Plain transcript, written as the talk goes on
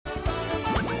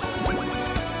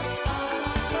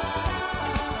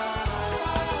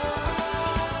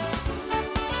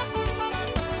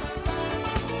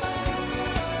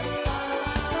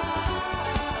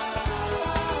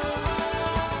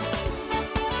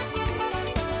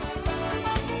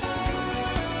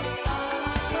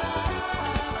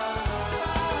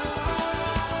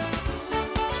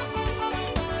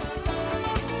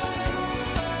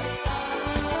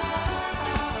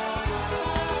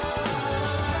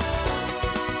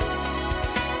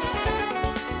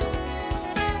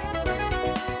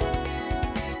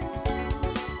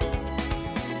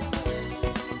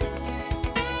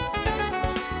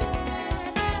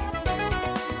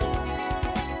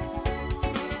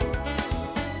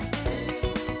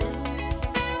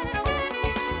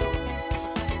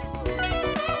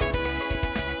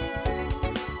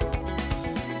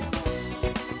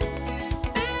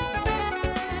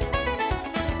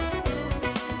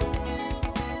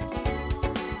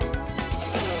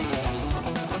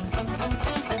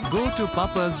Go to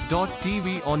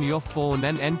papas.tv on your phone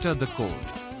and enter the code.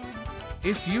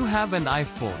 If you have an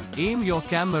iPhone, aim your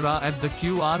camera at the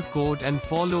QR code and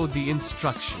follow the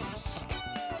instructions.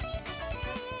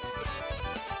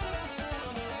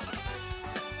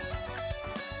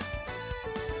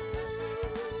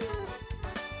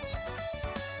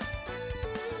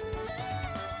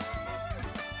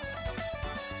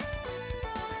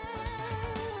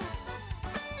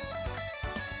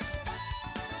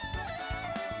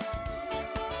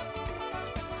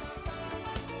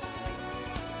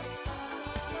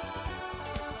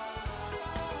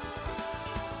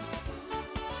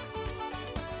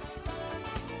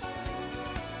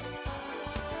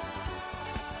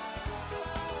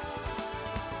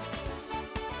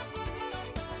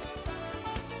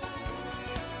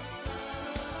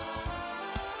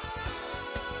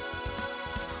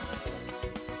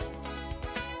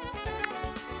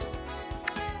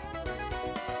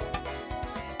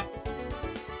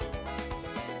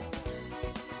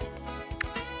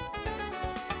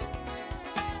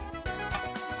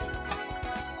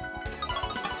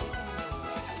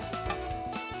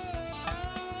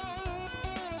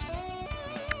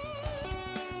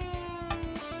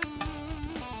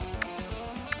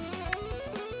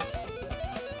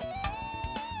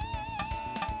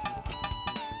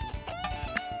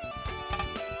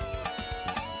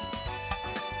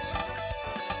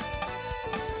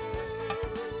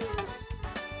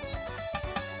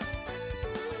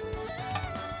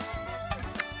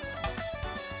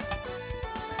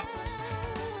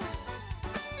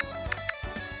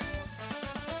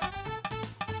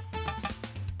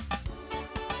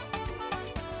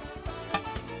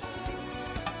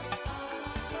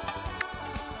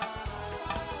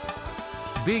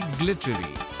 Big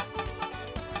glittery.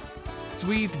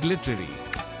 Sweet glittery.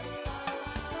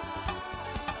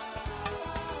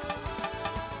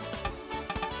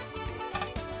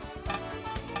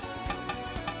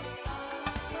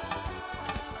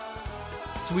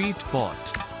 Sweet pot.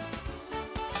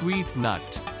 Sweet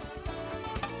nut.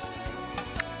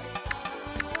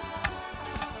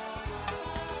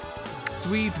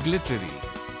 Sweet glittery.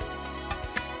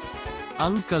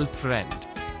 Uncle friend.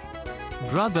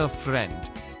 Brother friend.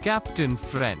 Captain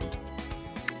friend.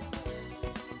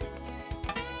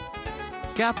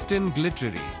 Captain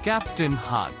glittery. Captain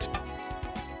heart.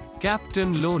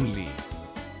 Captain lonely.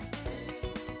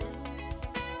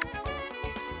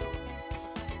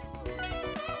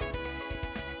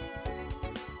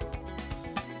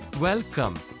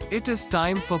 Welcome. It is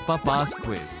time for Papa's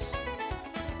quiz.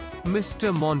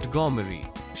 Mr. Montgomery,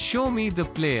 show me the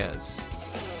players.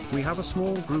 We have a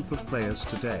small group of players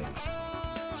today.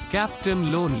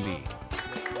 Captain Lonely.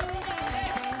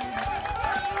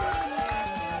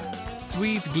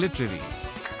 Sweet Glittery.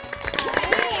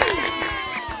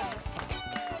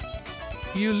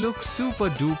 You look super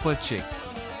duper chic.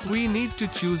 We need to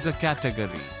choose a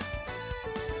category.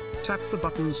 Tap the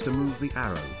buttons to move the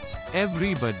arrow.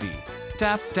 Everybody,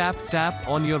 tap tap tap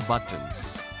on your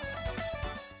buttons.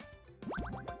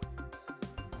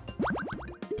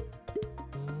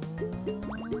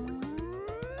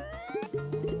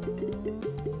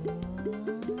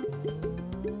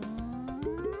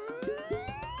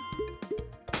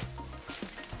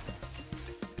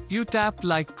 You tap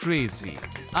like crazy.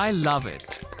 I love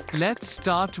it. Let's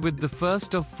start with the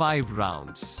first of 5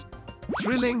 rounds.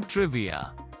 Thrilling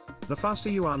trivia. The faster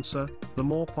you answer, the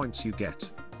more points you get.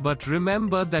 But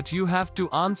remember that you have to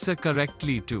answer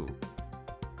correctly too.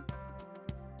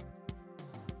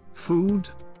 Food.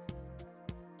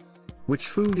 Which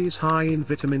food is high in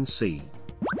vitamin C?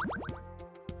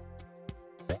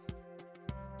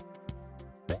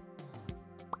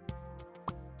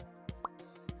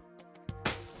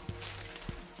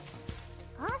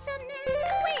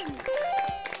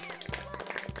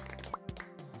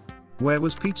 Where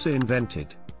was pizza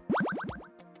invented?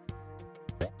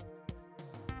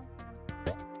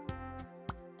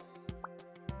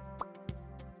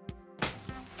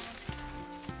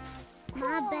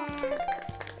 My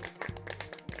bad.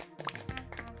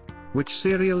 Which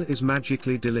cereal is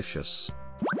magically delicious?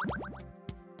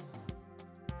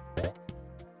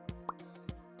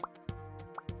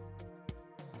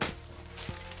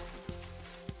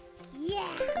 Yeah,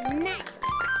 nice.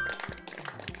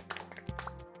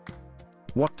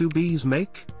 What do bees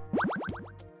make?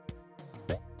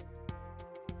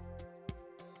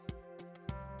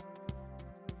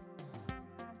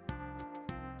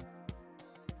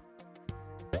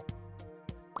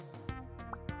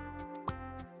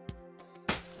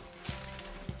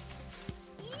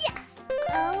 Yes!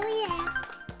 Oh yeah.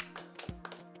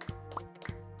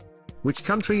 Which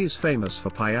country is famous for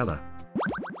paella?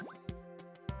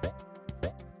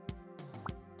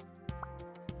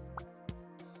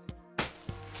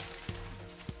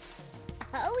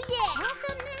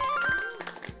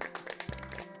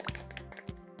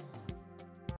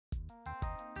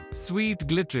 Sweet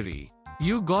Glittery.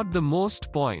 You got the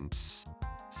most points.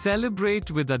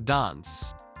 Celebrate with a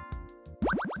dance.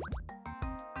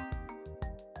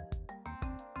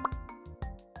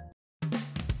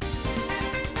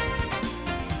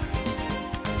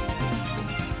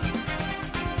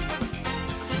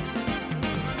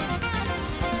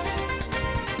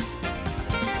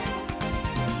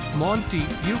 Monty,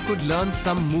 you could learn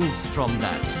some moves from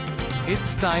that.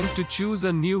 It's time to choose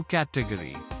a new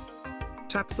category.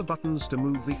 Tap the buttons to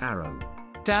move the arrow.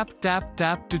 Tap tap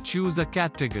tap to choose a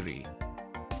category.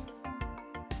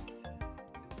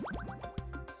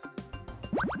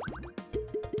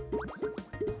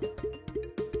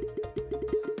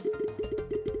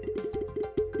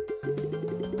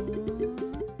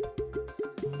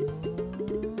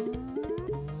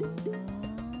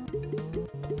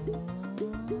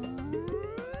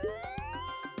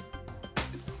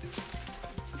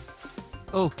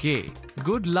 Okay,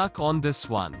 good luck on this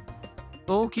one.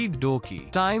 Okie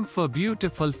dokie. Time for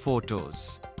beautiful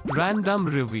photos. Random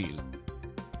reveal.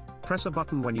 Press a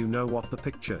button when you know what the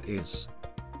picture is.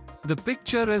 The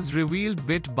picture is revealed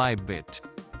bit by bit.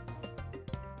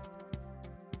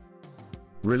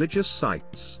 Religious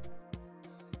sites.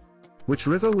 Which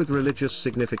river with religious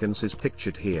significance is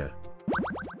pictured here?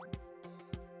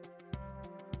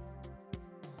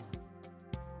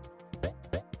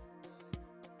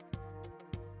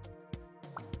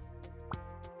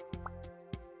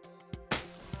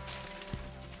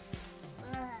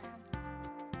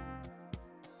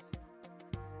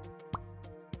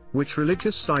 Which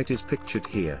religious site is pictured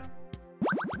here?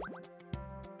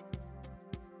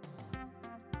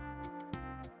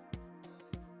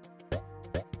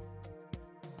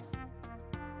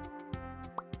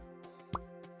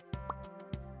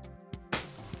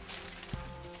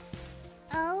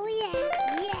 Oh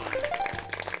yeah, yeah.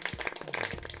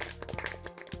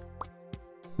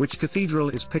 Which cathedral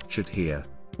is pictured here?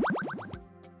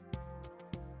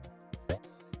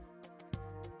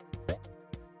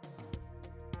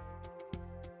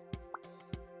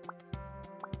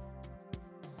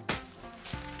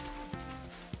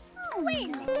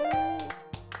 Win.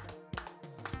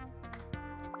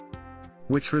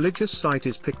 Which religious site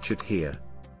is pictured here?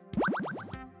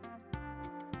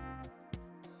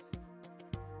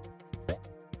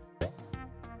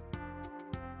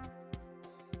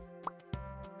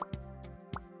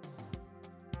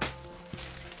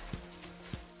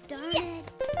 Yes.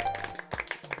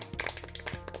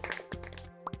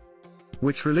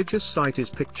 Which religious site is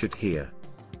pictured here?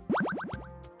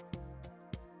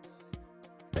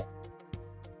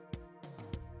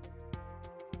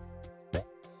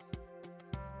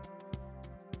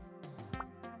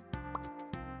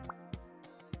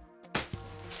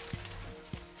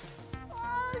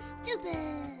 Oh,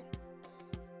 stupid.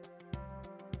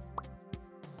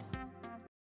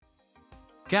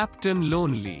 Captain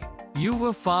Lonely. You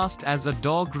were fast as a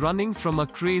dog running from a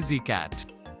crazy cat.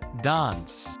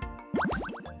 Dance.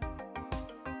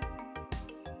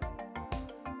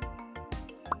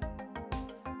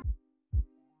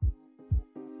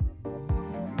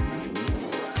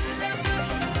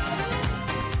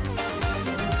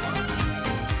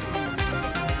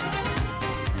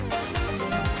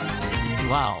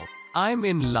 Wow, I'm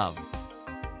in love.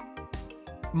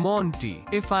 Monty,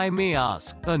 if I may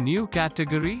ask, a new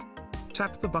category?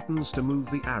 Tap the buttons to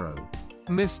move the arrow.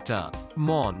 Mr.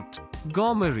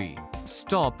 Montgomery,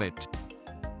 stop it.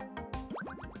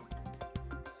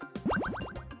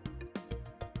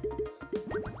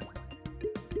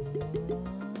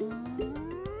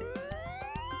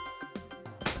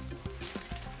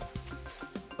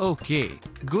 Okay,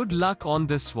 good luck on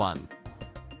this one.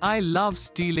 I love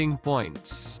stealing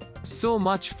points. So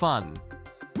much fun.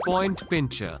 Point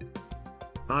pincher.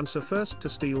 Answer first to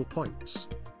steal points.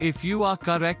 If you are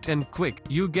correct and quick,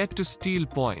 you get to steal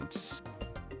points.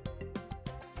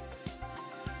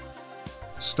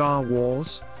 Star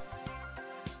Wars.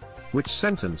 Which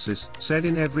sentence is said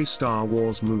in every Star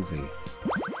Wars movie?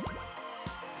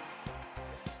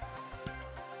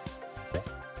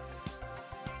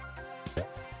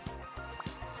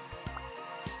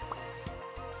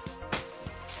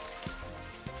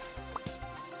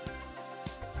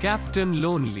 Captain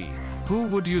Lonely. Who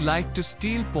would you like to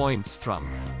steal points from?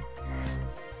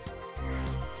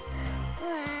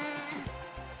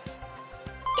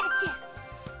 Gotcha.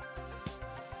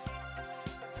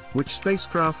 Which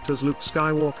spacecraft does Luke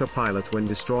Skywalker pilot when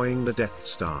destroying the Death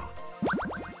Star?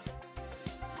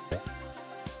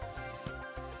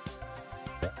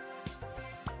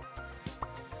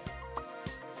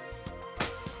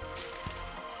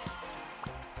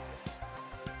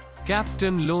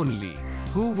 Captain Lonely.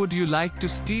 Who would you like to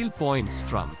steal points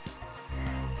from?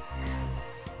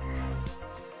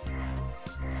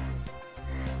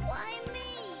 Why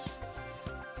me?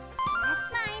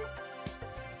 That's mine.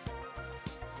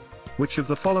 Which of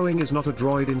the following is not a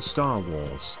droid in Star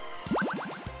Wars?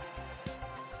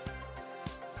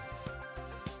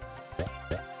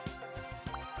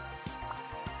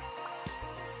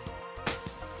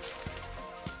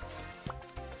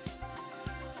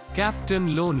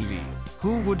 Captain Lonely.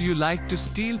 Who would you like to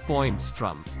steal points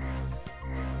from?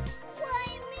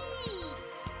 Why me?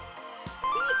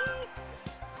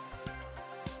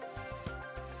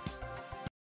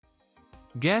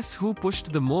 Guess who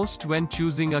pushed the most when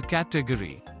choosing a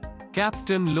category?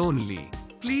 Captain Lonely.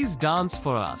 Please dance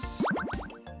for us.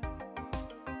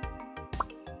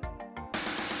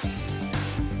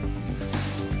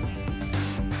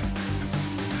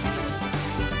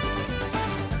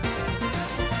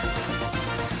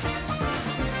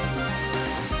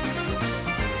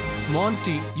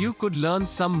 Monty, you could learn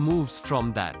some moves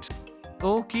from that.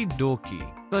 Okie dokie.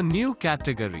 A new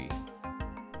category.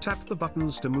 Tap the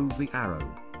buttons to move the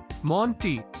arrow.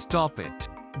 Monty, stop it.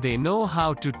 They know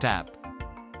how to tap.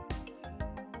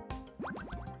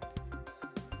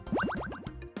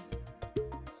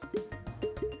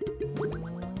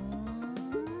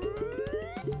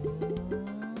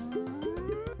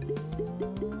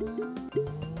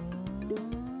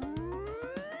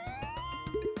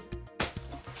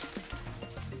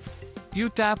 You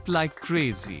tap like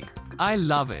crazy. I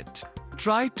love it.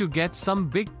 Try to get some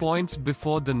big points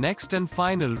before the next and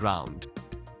final round.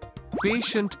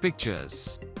 Patient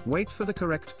pictures. Wait for the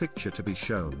correct picture to be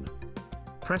shown.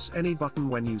 Press any button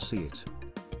when you see it.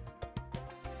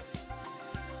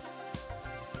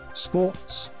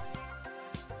 Sports.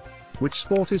 Which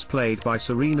sport is played by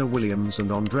Serena Williams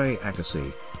and Andre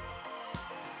Agassi?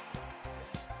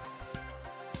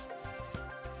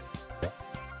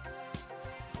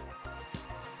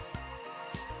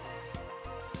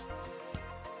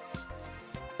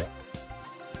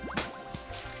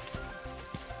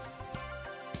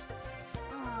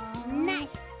 Nice.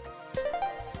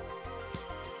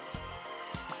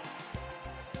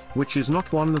 Which is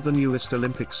not one of the newest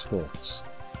Olympic sports?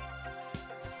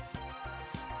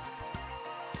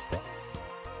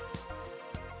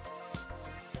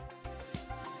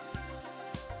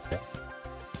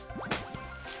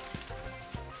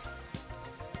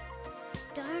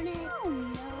 Darn it. Oh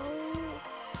no.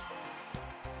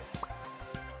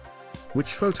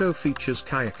 Which photo features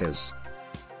kayakers?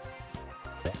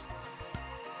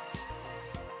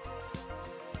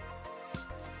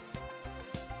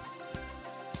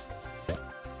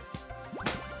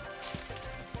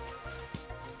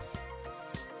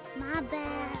 My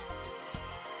bad.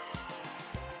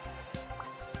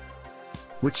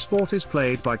 Which sport is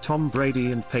played by Tom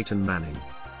Brady and Peyton Manning?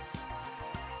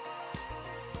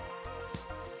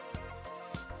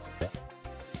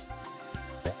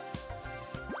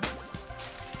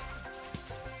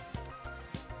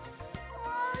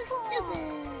 Oh, stupid.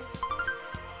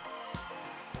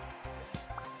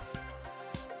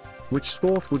 Which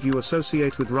sport would you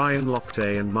associate with Ryan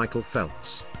Lochte and Michael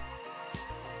Phelps?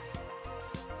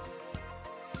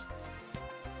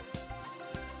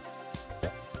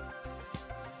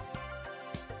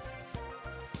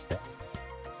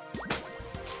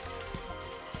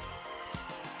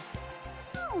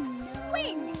 Oh no.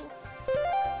 Win.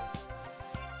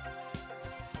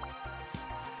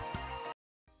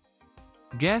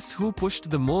 Guess who pushed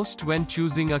the most when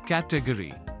choosing a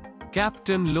category?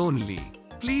 Captain Lonely.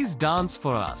 Please dance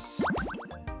for us.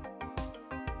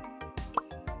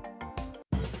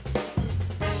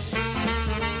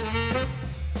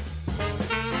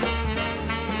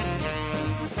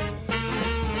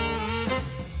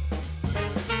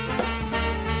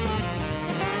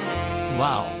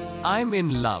 Wow, I'm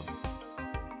in love.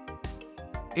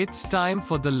 It's time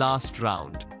for the last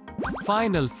round.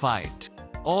 Final fight.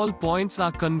 All points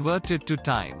are converted to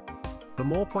time. The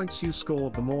more points you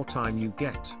score, the more time you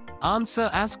get. Answer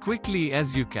as quickly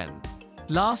as you can.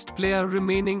 Last player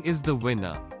remaining is the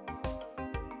winner.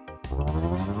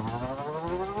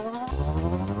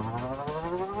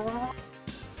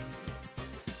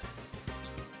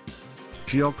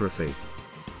 Geography.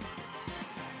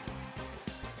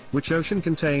 Which ocean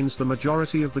contains the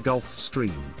majority of the Gulf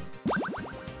Stream?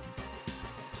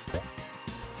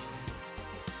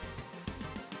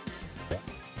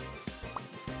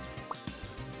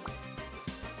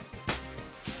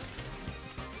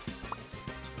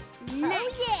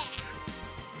 Oh yeah.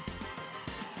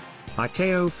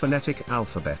 ICAO phonetic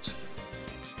alphabet.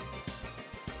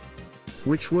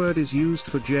 Which word is used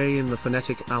for J in the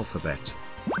phonetic alphabet?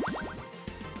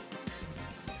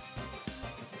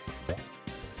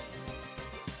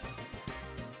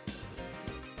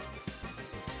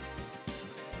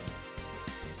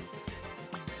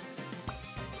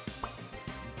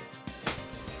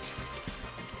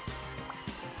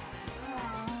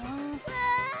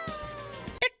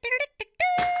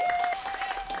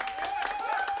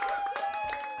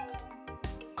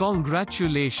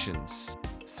 Congratulations.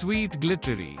 Sweet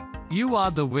Glittery. You are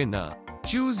the winner.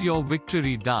 Choose your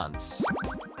victory dance.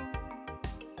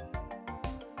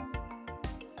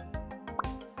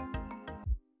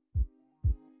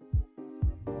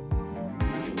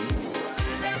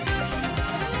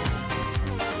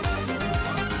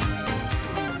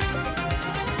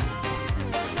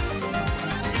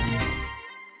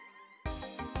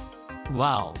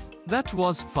 Wow. That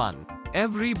was fun.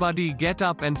 Everybody get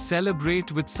up and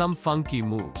celebrate with some funky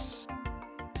moves.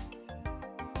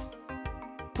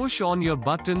 Push on your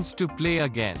buttons to play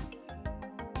again.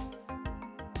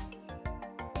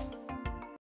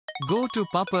 Go to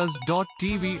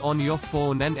papas.tv on your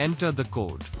phone and enter the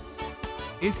code.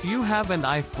 If you have an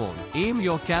iPhone, aim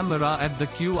your camera at the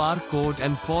QR code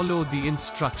and follow the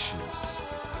instructions.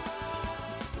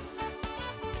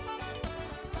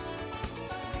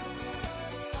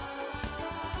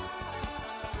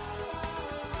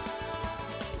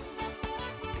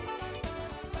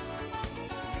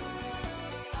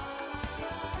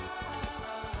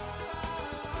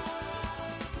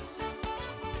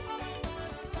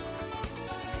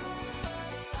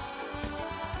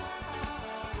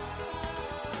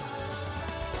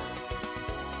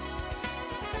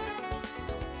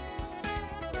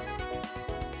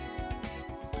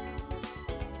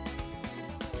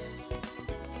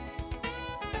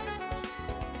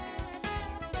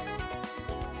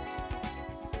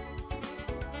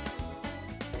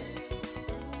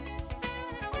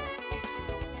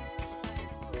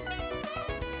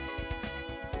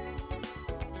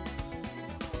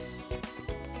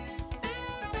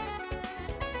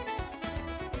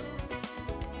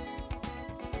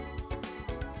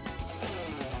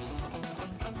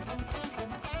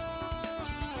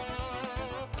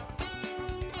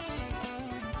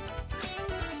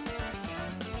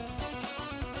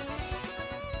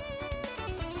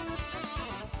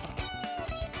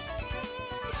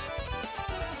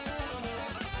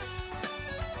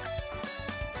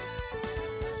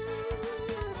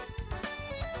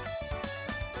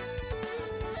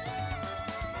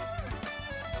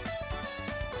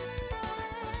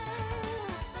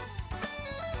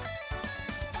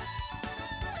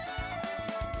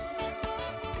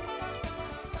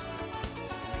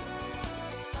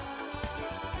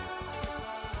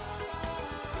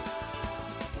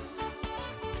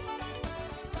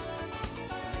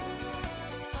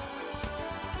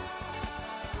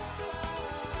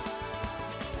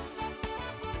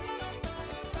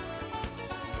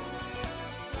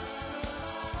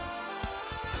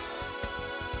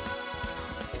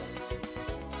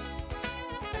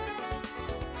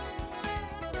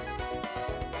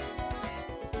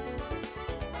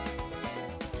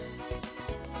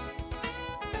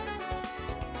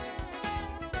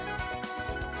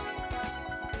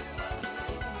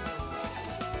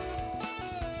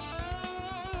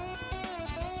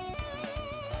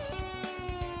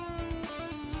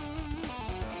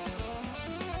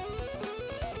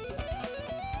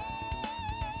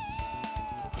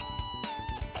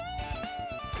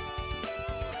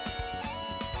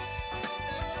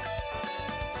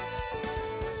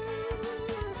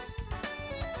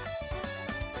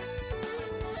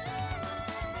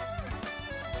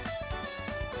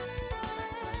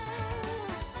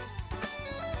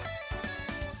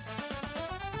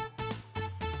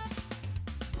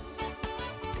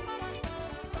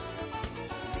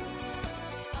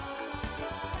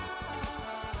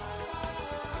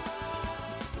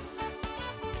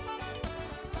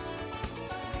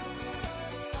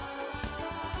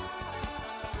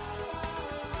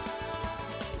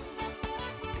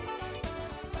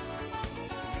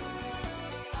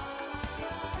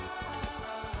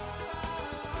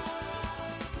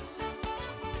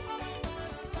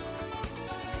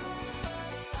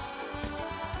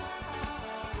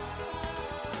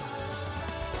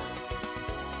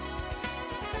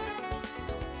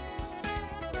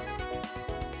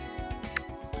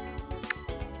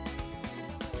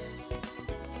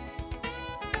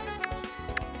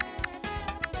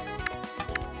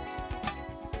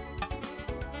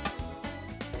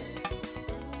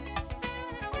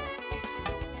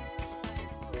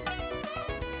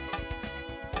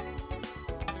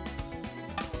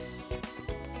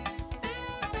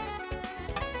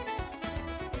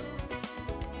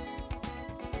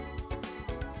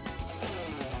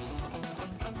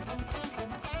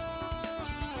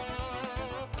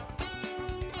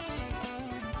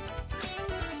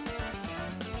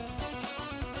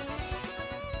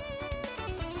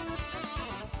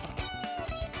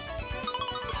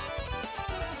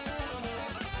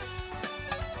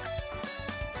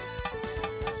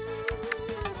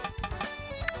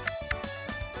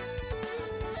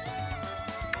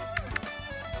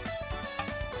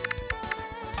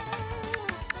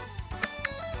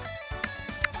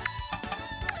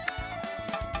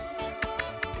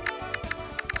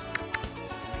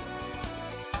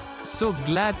 So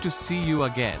glad to see you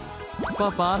again.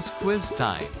 Papa's quiz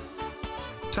time.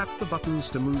 Tap the buttons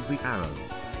to move the arrow.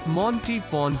 Monty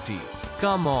Ponty.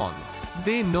 Come on.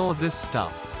 They know this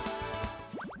stuff.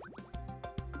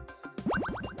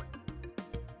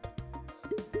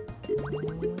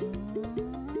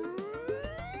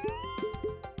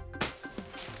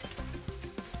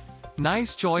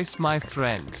 Nice choice, my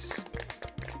friends.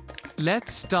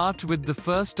 Let's start with the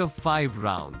first of 5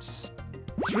 rounds.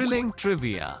 Thrilling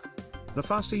trivia. The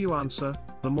faster you answer,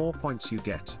 the more points you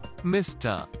get.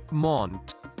 Mr.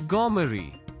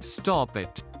 Montgomery, stop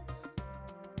it.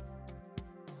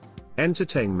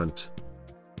 Entertainment.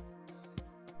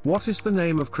 What is the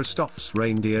name of Kristoff's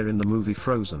reindeer in the movie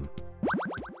Frozen?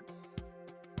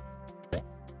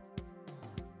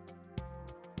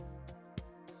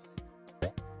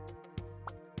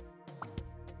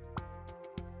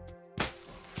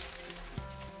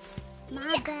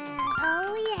 My bad.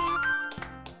 Oh yeah.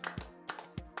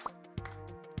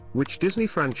 Which Disney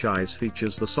franchise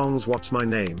features the songs What's My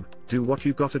Name, Do What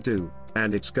You Gotta Do,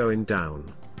 and It's Going Down?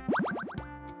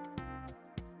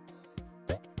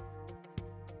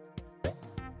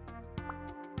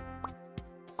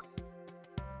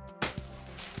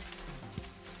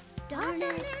 Darn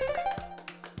it.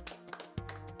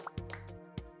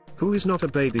 Who is not a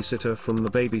babysitter from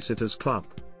the Babysitters Club?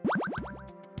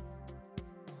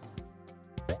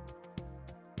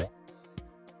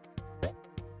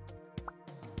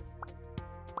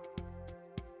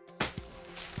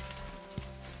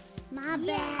 My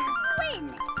bad.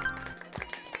 Win.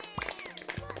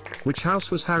 Which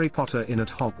house was Harry Potter in at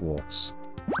Hogwarts?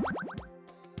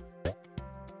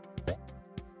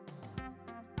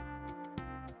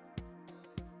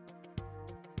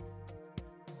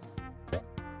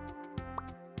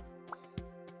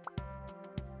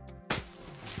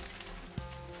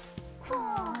 Cool.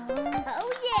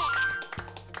 Oh yeah.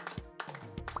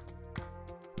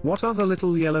 What are the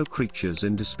little yellow creatures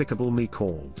in Despicable Me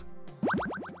called?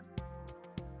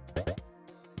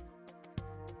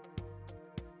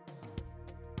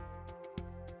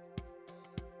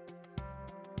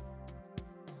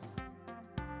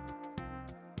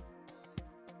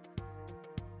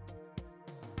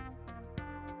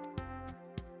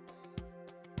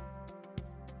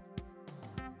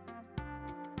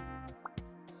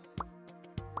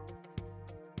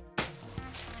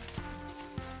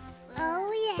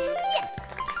 Oh yeah. Yes.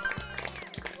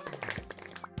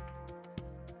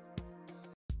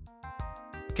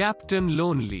 Captain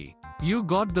Lonely, you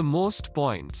got the most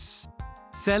points.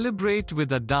 Celebrate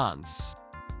with a dance.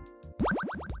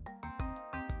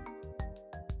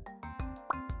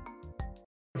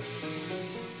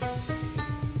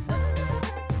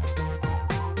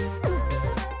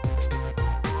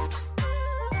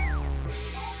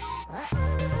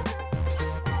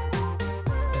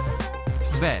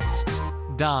 Best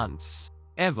dance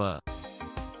ever.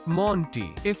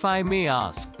 Monty, if I may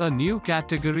ask, a new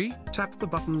category? Tap the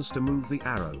buttons to move the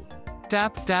arrow.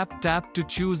 Tap tap tap to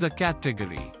choose a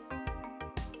category.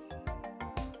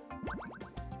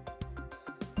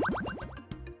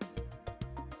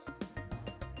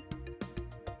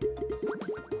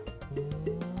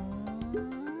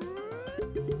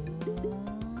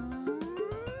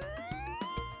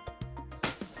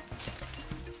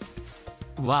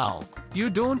 Wow, you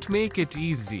don't make it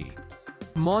easy.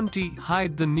 Monty,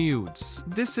 hide the nudes.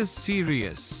 This is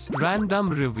serious. Random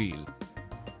reveal.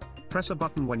 Press a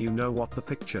button when you know what the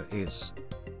picture is.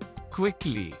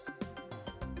 Quickly.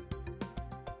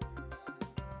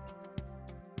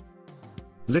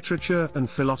 Literature and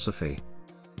philosophy.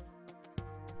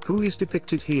 Who is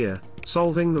depicted here,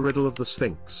 solving the riddle of the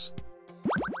Sphinx?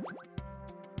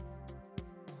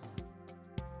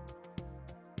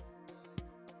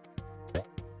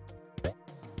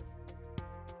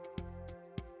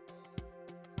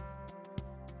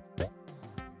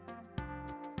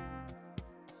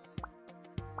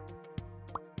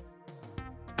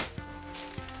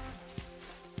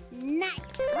 Nice.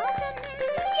 Awesome.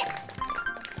 Yes.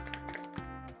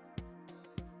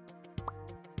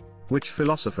 Which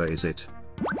philosopher is it?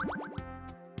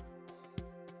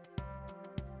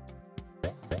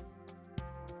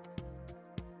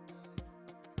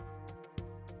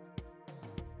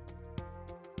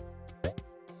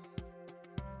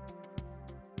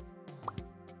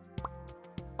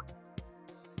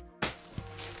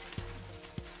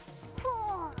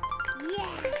 Cool.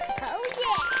 Yeah. Oh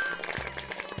yeah.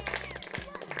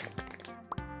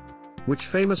 Which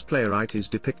famous playwright is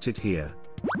depicted here?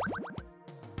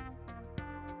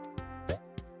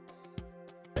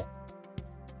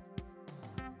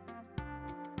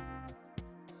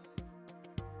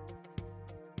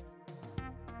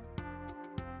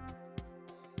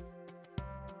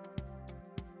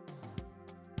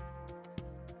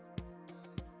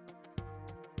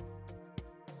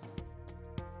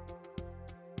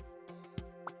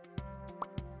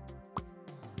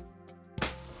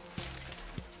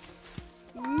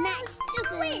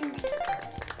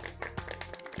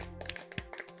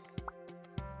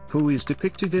 Who is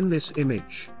depicted in this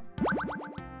image?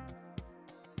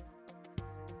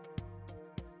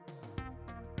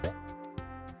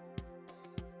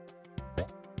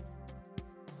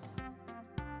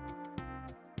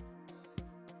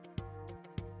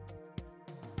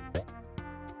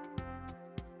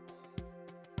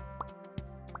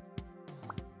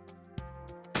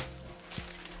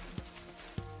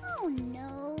 Oh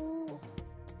no.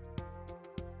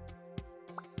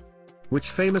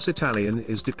 Which famous Italian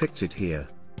is depicted here?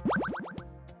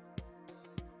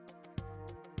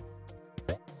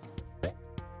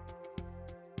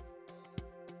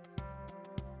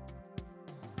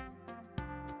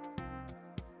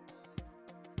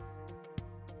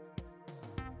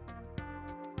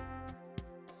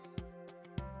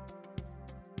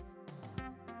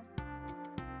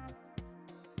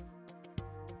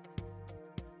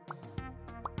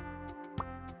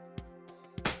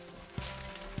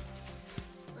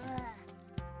 Ugh.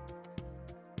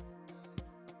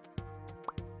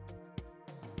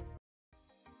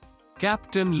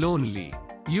 Captain Lonely.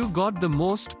 You got the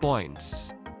most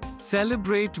points.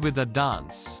 Celebrate with a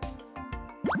dance.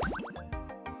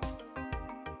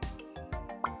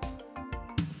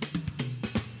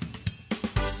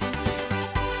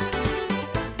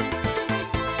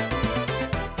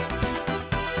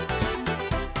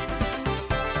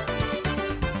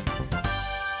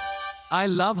 I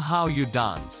love how you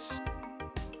dance.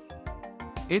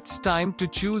 It's time to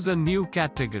choose a new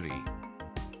category.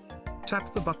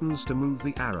 Tap the buttons to move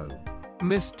the arrow.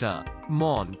 Mr.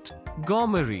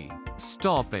 Montgomery,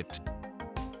 stop it.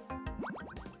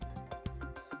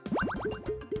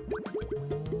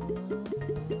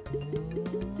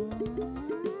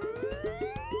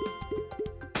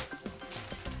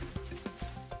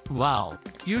 Wow,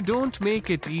 you don't make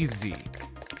it easy.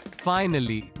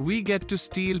 Finally, we get to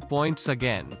steal points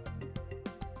again.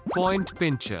 Point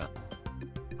pincher.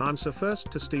 Answer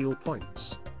first to steal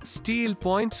points. Steal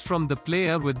points from the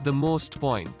player with the most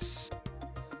points.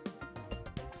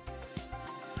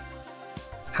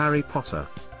 Harry Potter.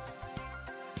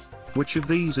 Which of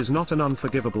these is not an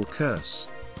unforgivable curse?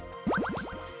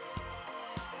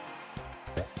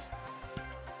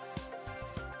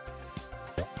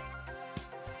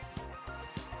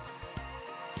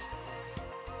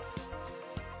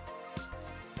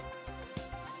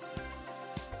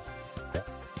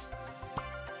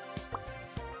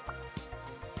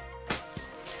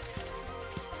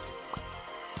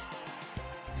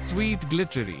 Sweet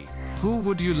Glittery. Who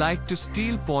would you like to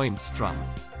steal points from?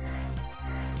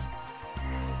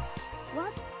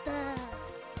 What the?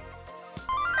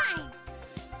 Mine.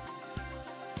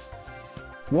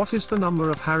 What is the number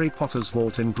of Harry Potter's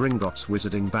vault in Gringotts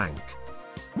Wizarding Bank?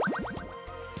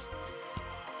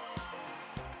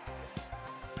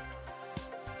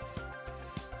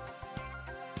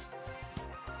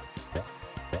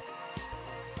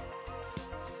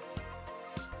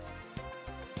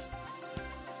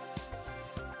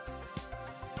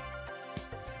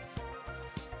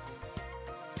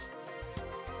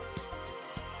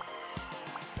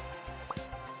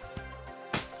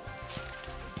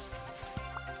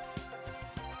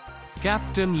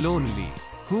 Captain Lonely.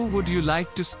 Who would you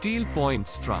like to steal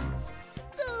points from?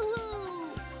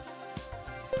 Boo-hoo.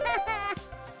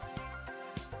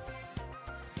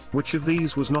 Which of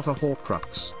these was not a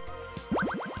Horcrux?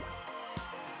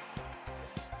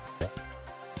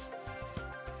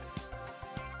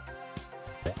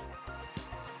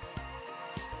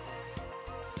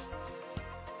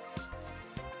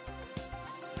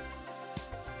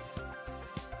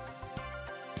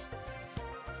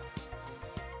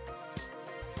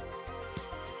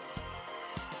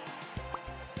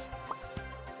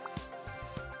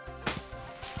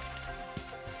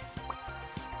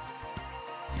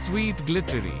 Sweet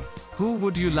Glittery. Who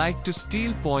would you like to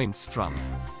steal points from?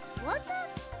 What the?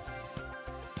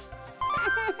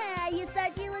 You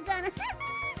thought you were gonna.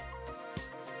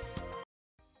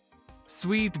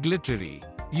 Sweet Glittery.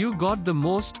 You got the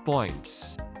most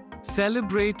points.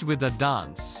 Celebrate with a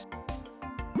dance.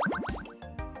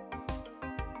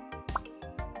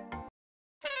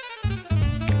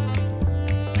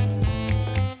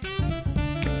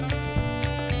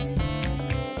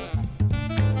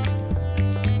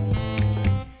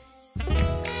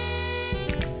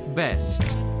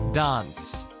 Best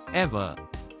dance ever.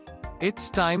 It's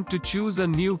time to choose a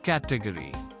new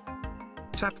category.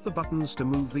 Tap the buttons to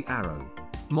move the arrow.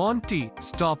 Monty,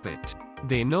 stop it.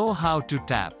 They know how to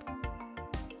tap.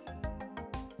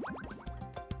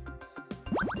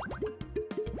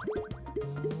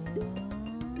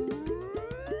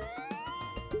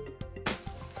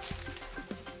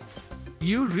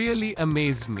 You really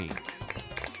amaze me.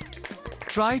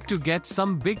 Try to get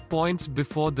some big points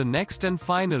before the next and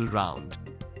final round.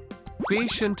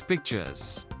 Patient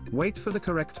pictures. Wait for the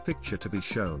correct picture to be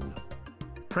shown.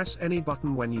 Press any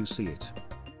button when you see it.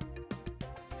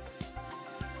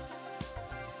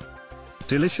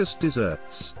 Delicious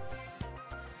desserts.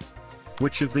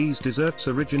 Which of these desserts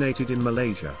originated in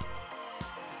Malaysia?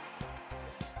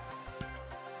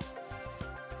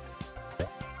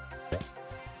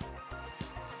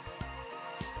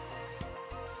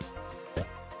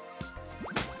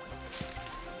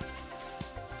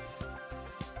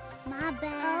 My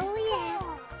bad. Oh yeah.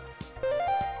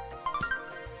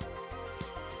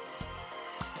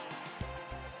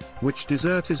 Which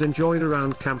dessert is enjoyed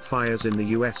around campfires in the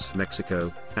US,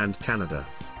 Mexico, and Canada?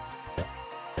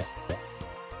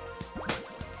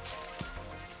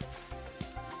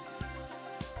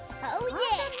 Oh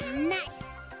yeah. Nice.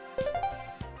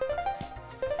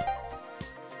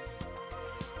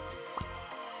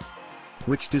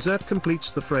 Which dessert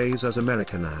completes the phrase as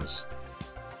American as?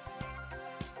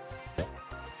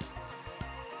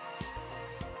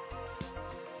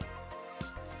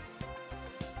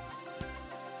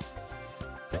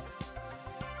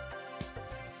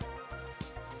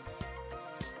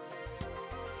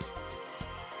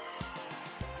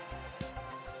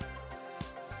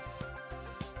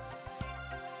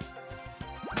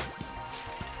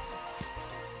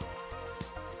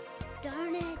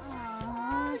 Darn it.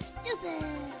 Oh, stupid.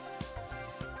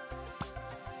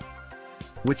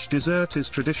 Which dessert is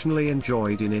traditionally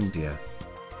enjoyed in India?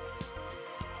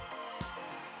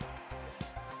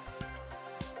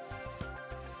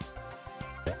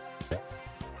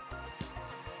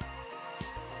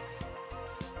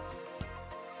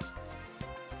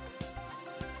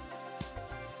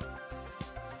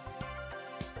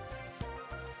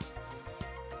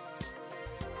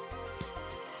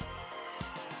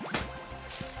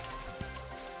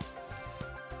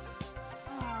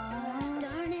 Oh,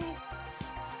 darn it.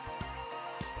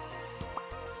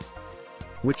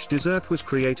 Which dessert was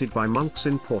created by monks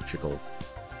in Portugal?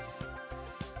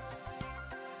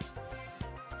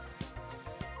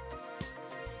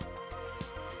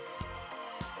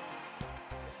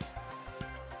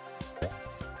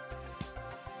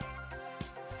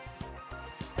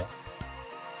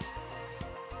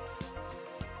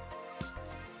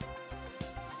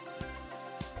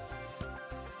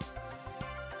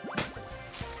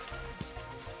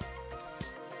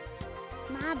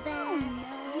 My bad. Oh,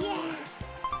 no. Yeah.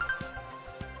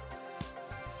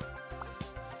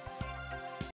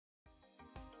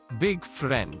 Big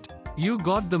friend. You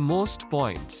got the most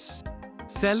points.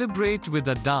 Celebrate with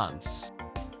a dance.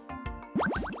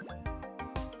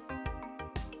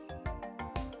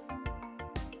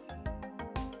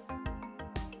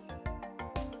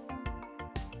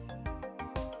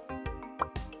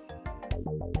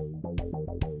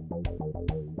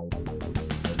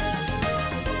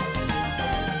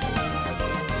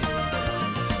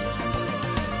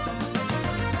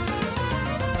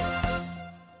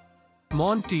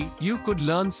 Monty, you could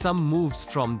learn some moves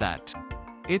from that.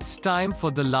 It's time for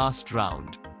the last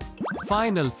round.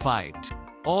 Final fight.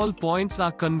 All points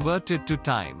are converted to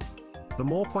time. The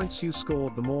more points you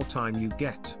score, the more time you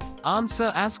get.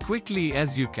 Answer as quickly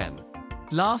as you can.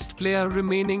 Last player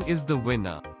remaining is the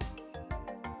winner.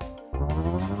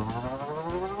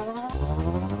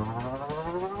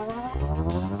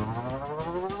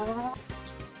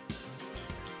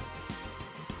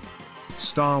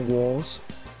 Star Wars?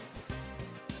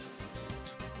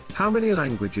 How many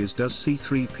languages does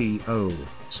C-3PO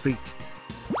speak?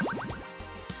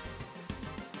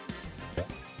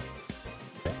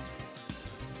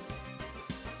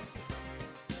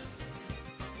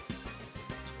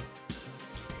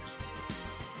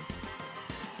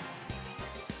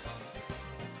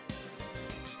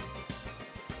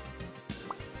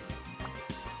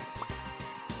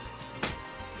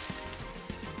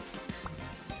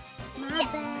 My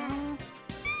bad.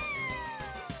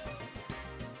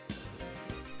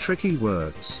 Tricky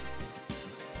words.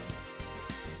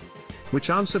 Which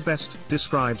answer best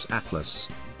describes Atlas?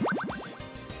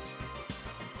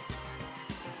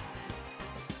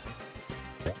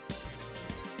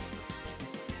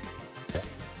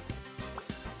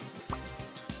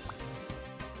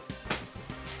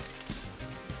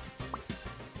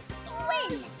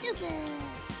 Way stupid.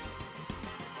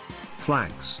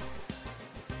 Flags.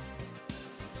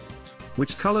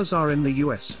 Which colors are in the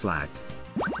US flag?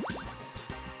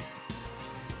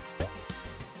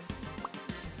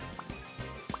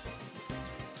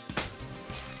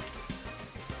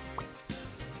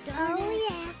 Oh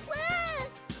yeah. Woo!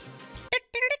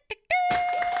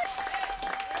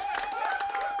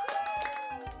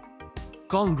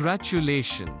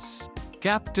 Congratulations,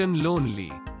 Captain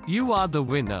Lonely. You are the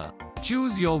winner.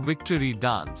 Choose your victory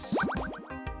dance.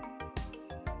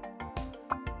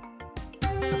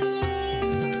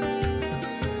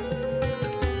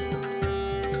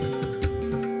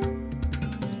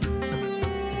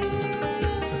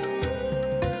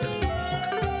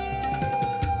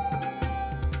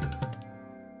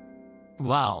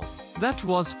 Wow, that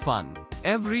was fun.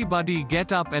 Everybody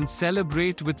get up and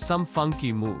celebrate with some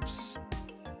funky moves.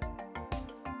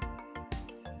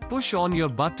 Push on your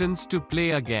buttons to play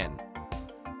again.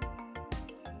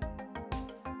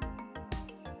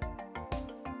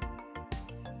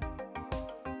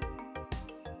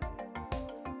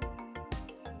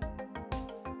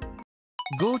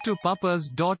 Go to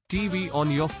papas.tv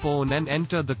on your phone and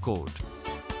enter the code.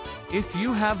 If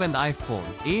you have an iPhone,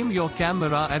 aim your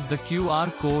camera at the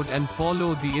QR code and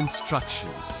follow the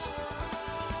instructions.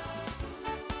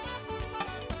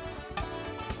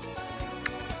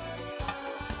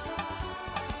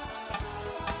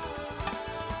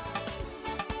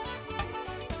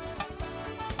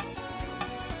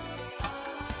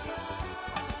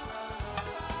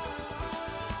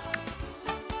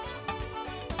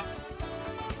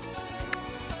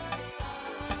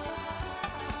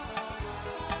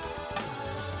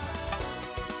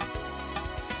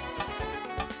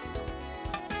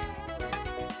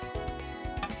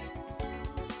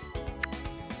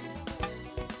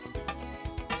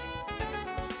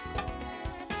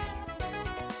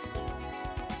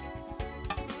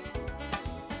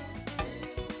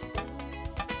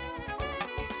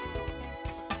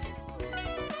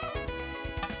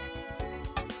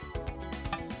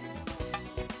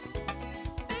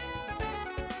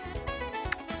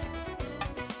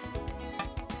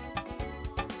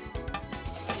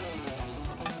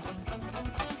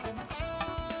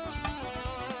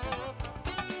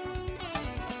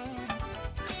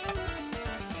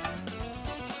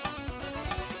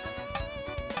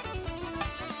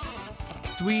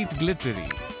 Sweet glittery.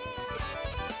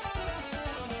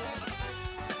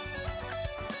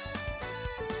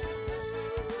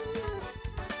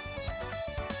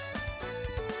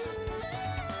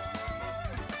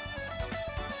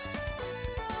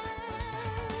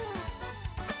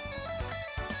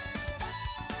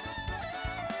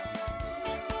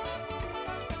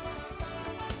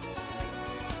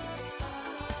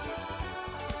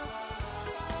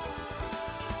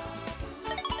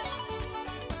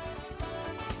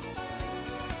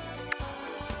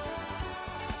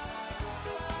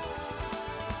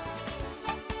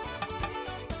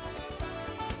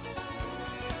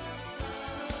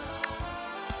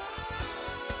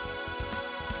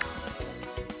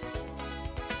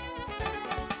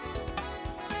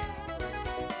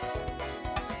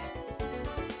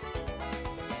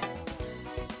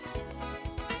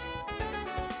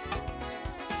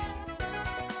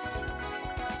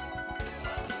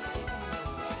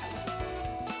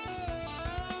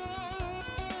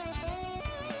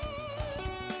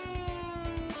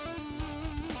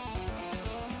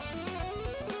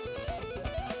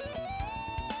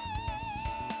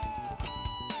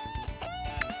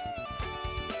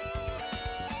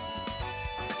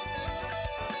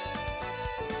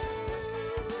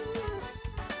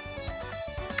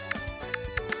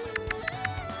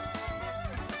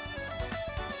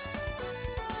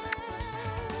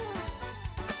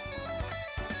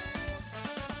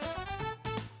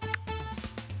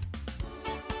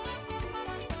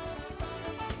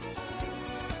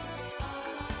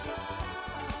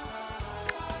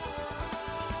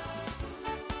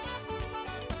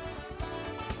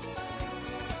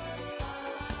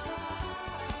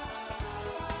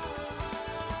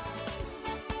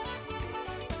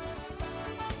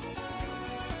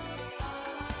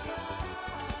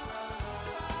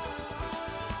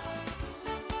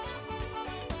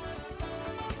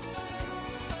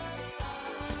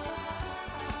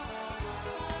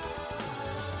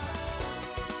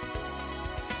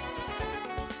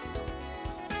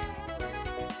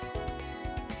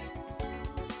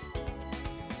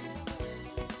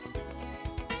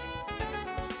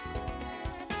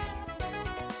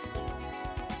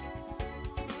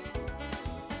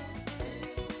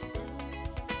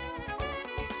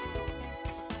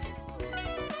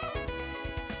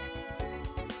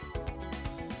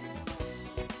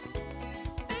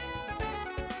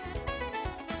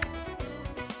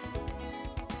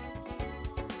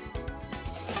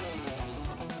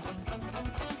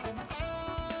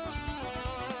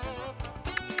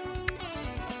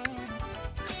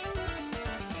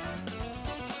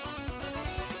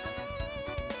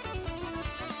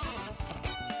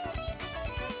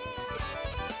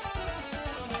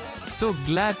 So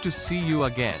glad to see you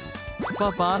again.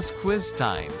 Papa's quiz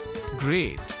time.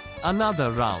 Great. Another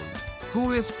round.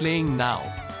 Who is playing now?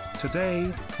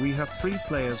 Today, we have 3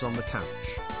 players on the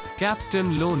couch.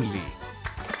 Captain Lonely.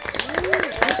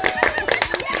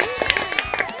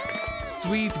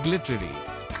 Sweet Glittery.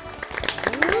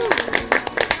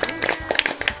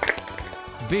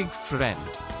 Big Friend.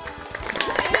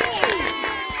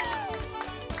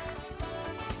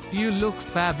 You look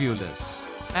fabulous.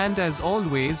 And as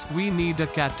always, we need a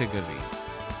category.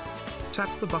 Tap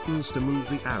the buttons to move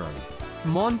the arrow.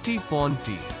 Monty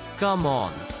Ponty. Come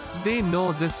on. They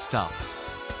know this stuff.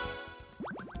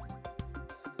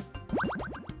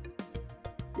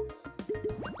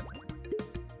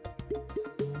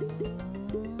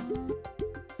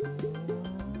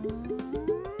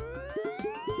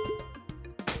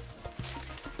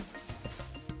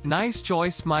 Nice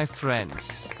choice, my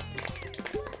friends.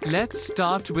 Let's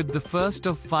start with the first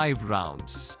of 5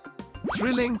 rounds.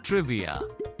 Thrilling trivia.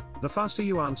 The faster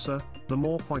you answer, the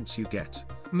more points you get.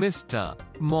 Mr.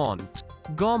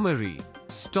 Montgomery,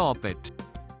 stop it.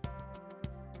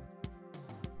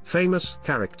 Famous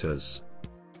characters.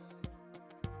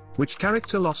 Which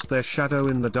character lost their shadow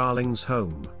in the Darling's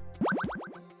home?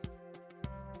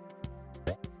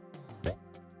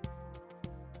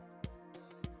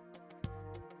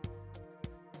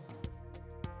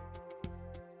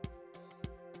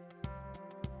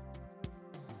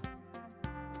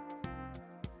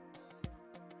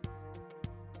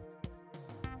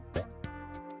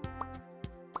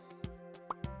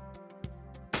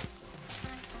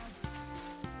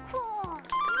 Cool.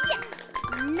 Yes.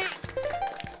 Nice.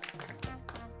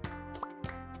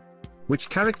 Which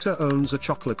character owns a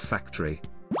chocolate factory?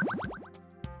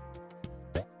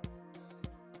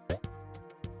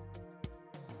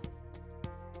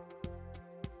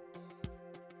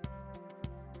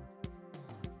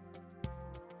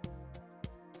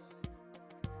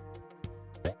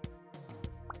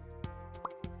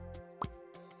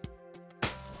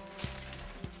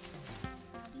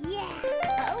 Yeah.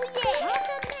 Oh yeah.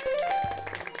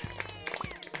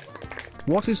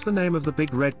 What is the name of the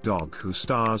big red dog who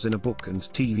stars in a book and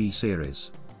TV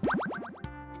series?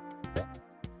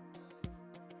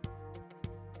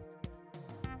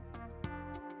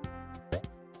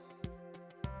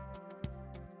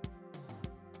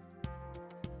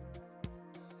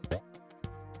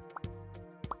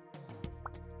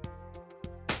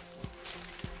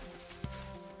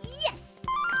 Yes.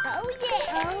 Oh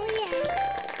yeah. Oh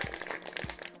yeah.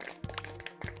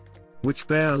 Which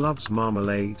bear loves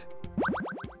marmalade?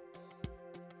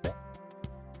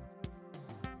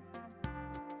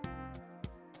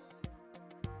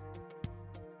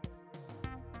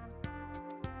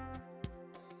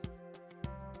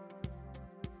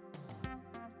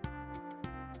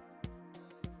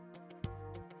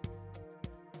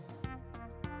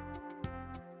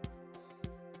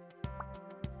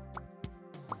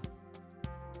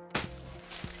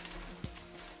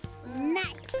 Nice.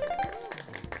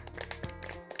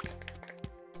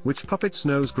 Which puppet's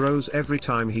nose grows every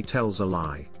time he tells a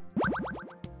lie?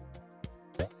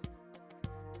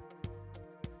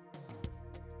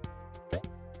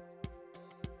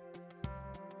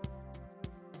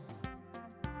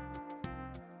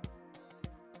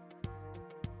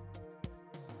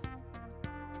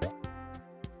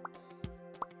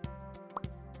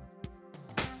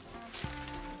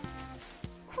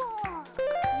 Cool.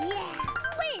 Yeah.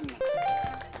 Win.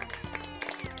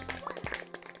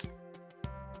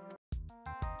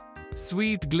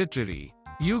 Sweet Glittery.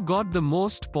 You got the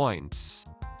most points.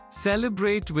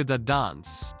 Celebrate with a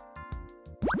dance.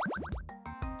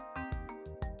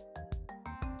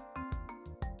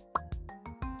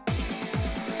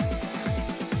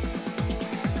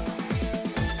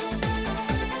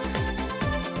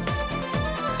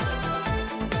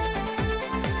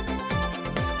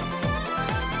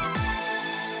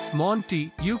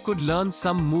 Monty, you could learn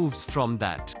some moves from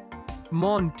that.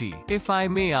 Monty, if I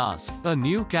may ask, a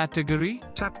new category?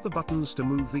 Tap the buttons to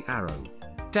move the arrow.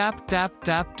 Tap tap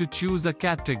tap to choose a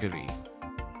category.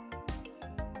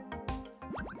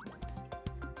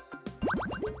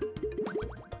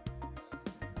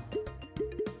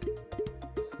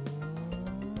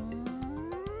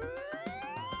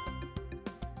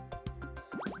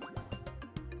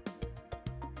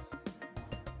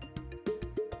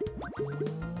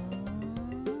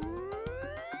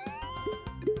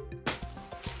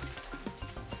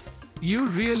 You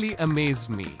really amaze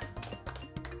me.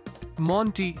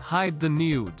 Monty, hide the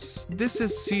nudes. This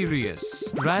is serious.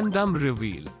 Random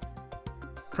reveal.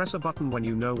 Press a button when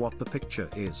you know what the picture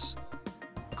is.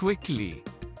 Quickly.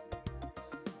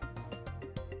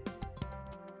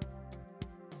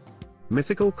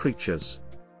 Mythical creatures.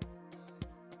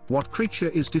 What creature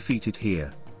is defeated here?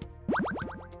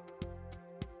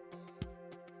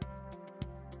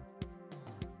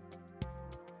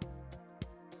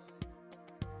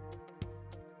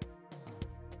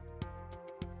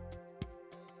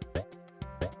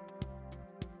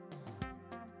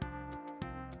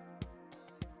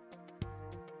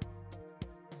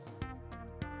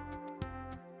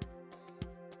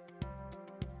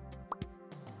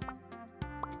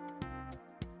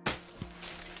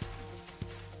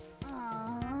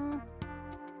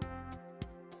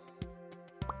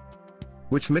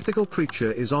 Which mythical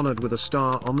creature is honored with a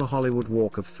star on the Hollywood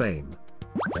Walk of Fame?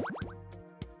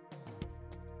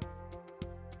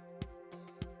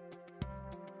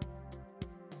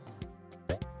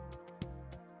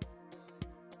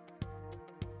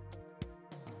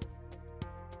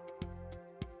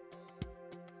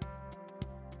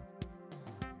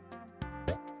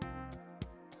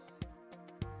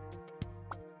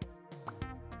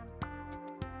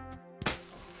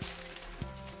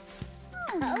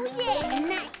 Oh yeah,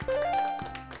 nice.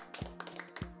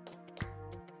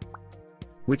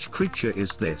 Which creature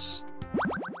is this?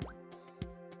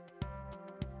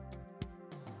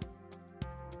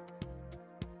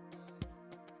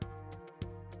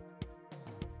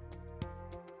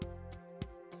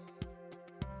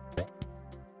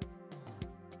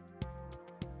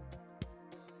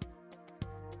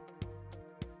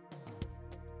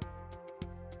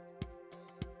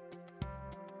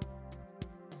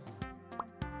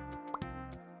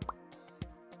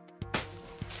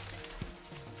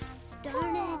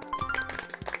 Darn it.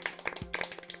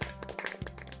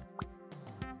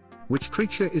 Which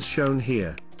creature is shown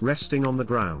here, resting on the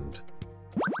ground?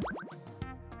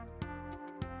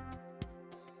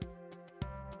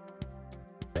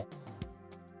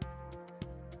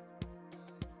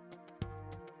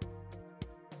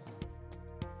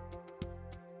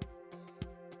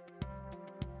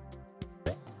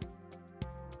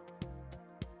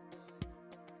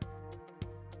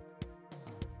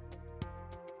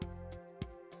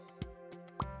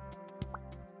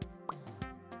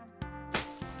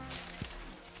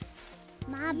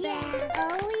 My bad.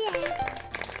 Oh yeah.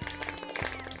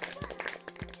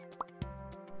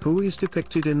 Who is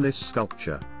depicted in this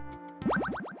sculpture?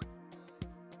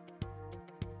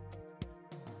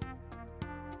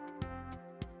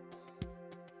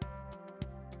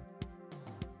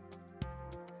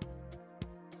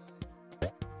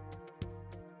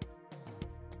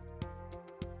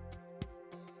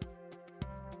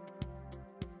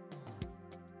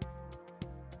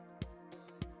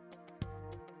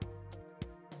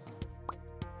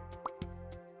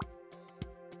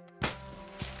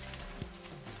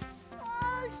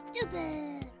 Oh,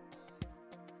 stupid.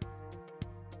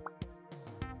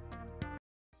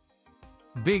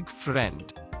 Big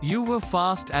friend. You were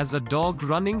fast as a dog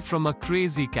running from a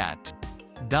crazy cat.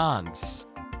 Dance.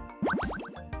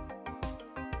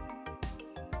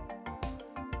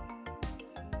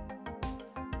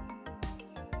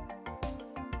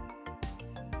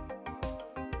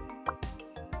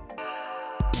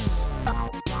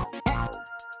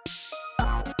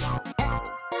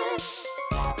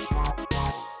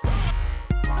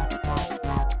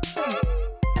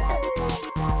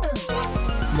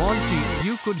 Monty,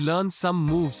 you could learn some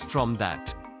moves from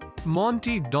that.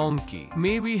 Monty Donkey.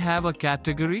 May we have a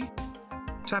category?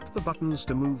 Tap the buttons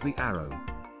to move the arrow.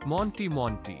 Monty.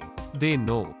 They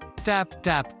know. Tap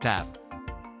tap tap.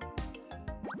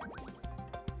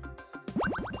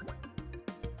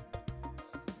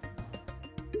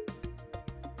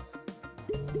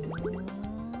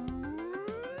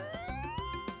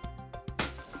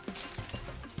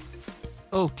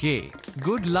 Okay,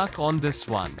 good luck on this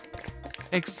one.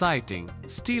 Exciting,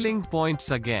 stealing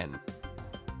points again.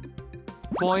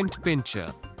 Point pincher.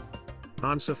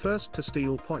 Answer first to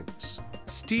steal points.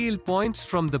 Steal points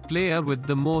from the player with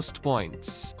the most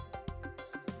points.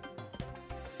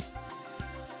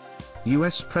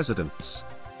 US presidents.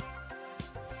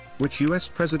 Which US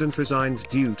president resigned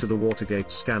due to the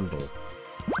Watergate scandal?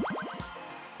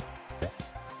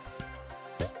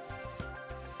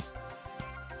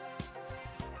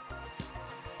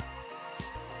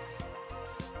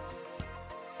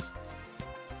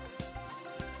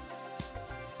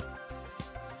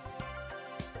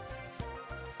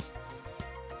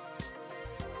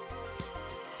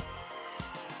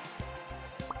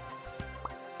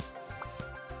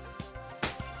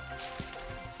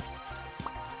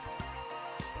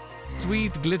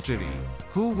 Sweet glittery.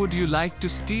 Who would you like to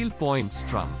steal points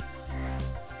from?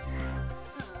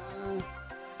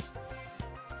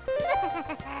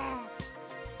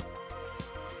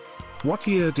 What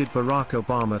year did Barack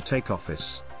Obama take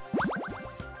office?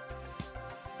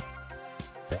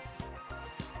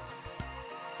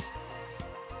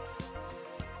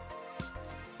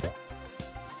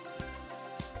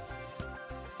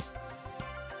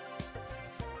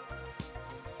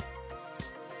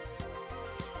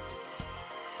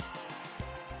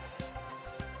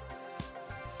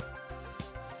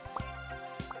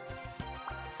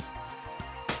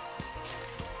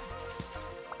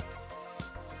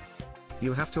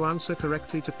 You have to answer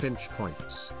correctly to pinch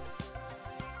points.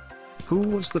 Who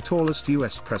was the tallest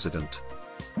US president?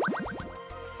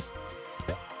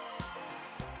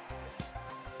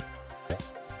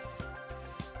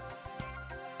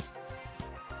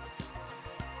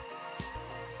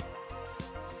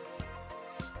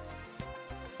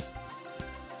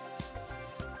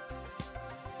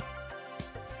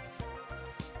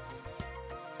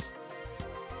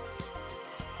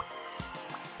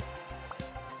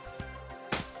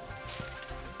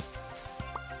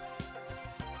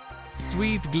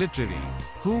 Sweet Glittery.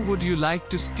 Who would you like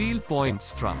to steal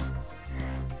points from?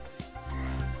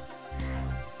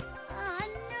 Oh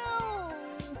no!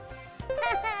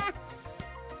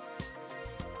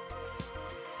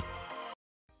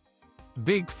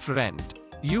 Big Friend.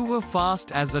 You were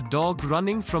fast as a dog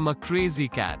running from a crazy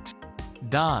cat.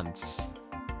 Dance.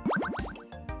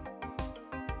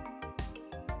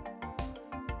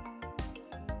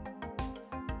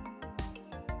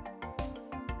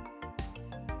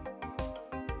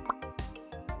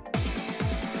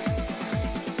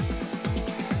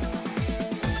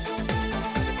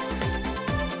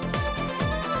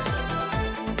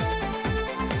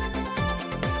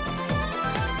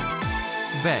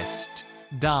 Best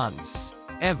dance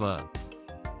ever.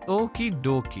 Okie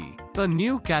dokie. A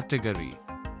new category.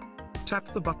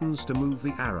 Tap the buttons to move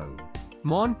the arrow.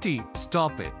 Monty,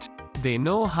 stop it. They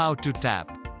know how to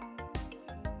tap.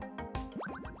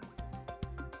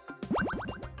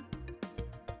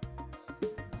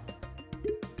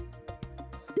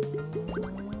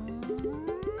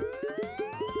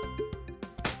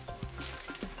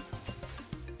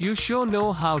 You sure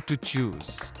know how to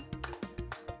choose.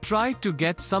 Try to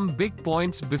get some big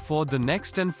points before the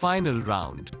next and final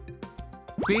round.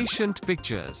 Patient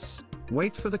pictures.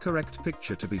 Wait for the correct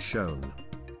picture to be shown.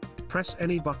 Press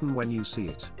any button when you see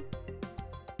it.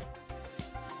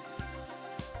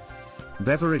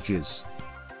 Beverages.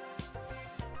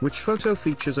 Which photo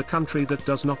features a country that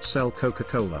does not sell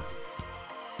Coca-Cola?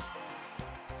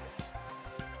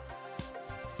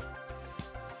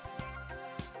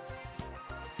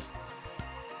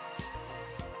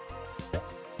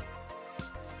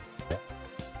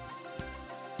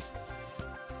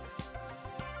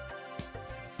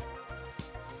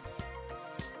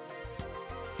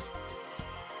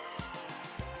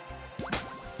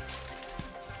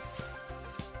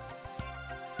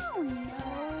 Oh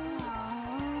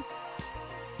no!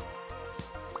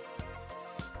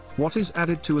 What is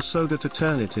added to a soda to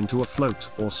turn it into a float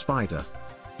or spider?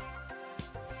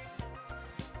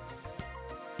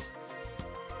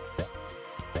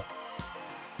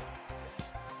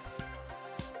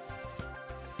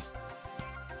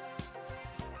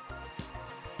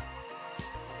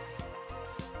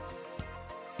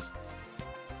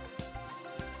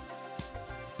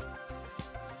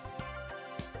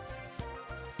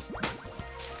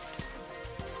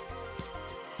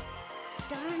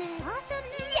 Darn it!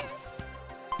 Awesomeness! Yes!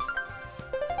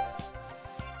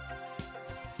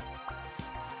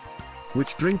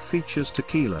 Which drink features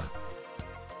tequila?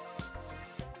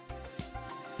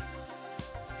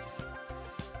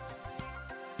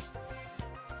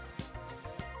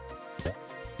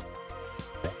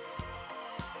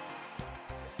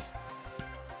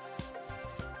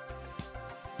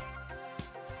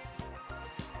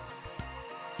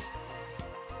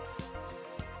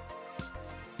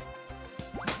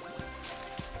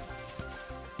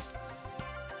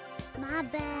 My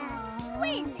bad.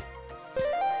 Win!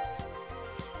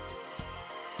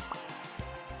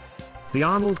 The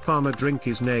Arnold Palmer drink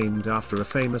is named after a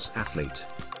famous athlete.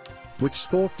 Which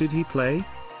sport did he play?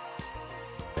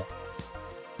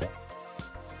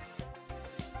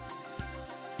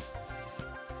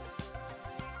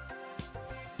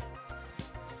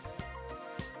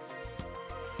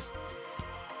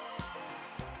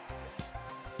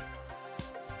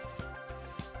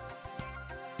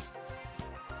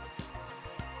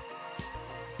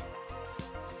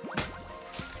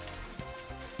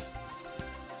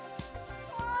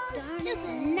 Darn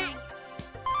it! Nice!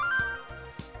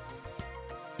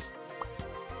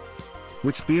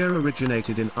 Which beer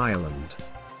originated in Ireland?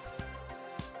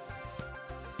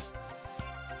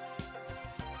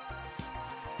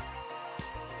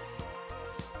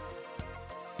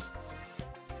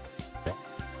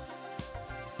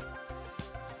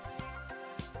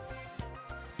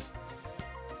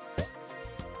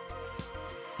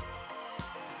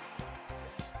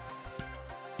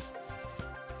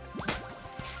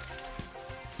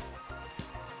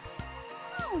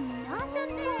 Oh, no.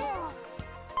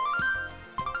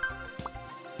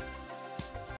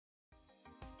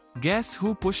 Guess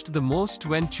who pushed the most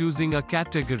when choosing a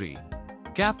category?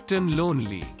 Captain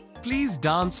Lonely. Please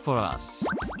dance for us.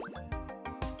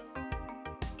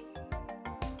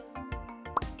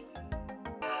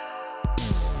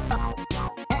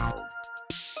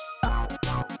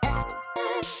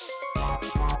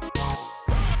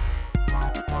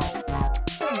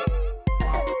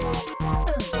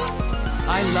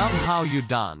 I love how you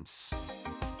dance.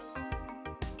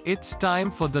 It's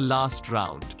time for the last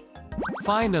round.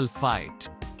 Final fight.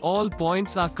 All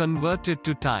points are converted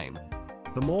to time.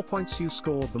 The more points you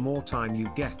score, the more time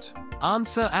you get.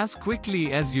 Answer as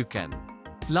quickly as you can.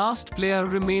 Last player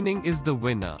remaining is the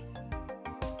winner.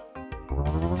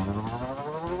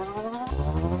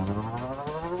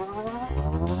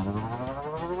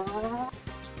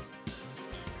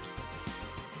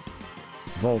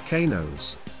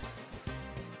 Volcanoes.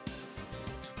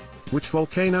 Which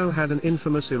volcano had an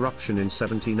infamous eruption in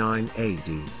 79 AD?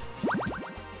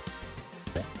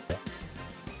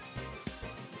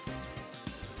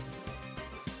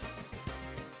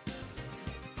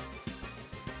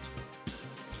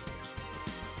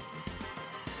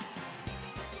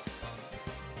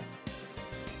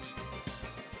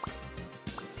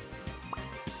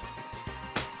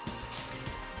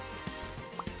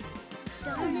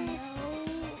 Don't know.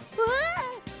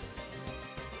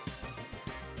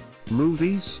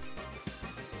 Movies?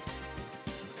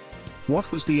 What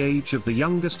was the age of the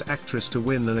youngest actress to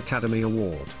win an Academy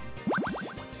Award?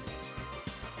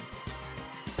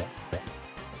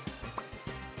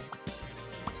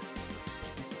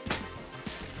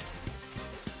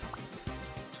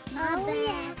 Oh,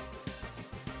 yeah.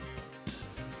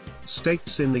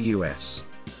 States in the US.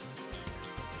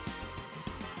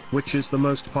 Which is the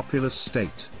most populous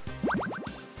state?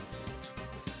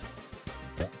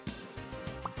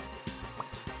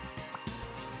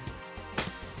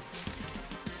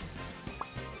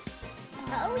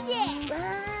 Oh, yeah.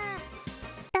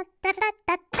 Da, da, da,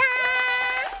 da, da.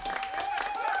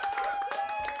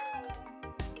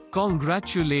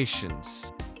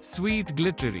 Congratulations. Sweet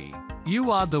Glittery.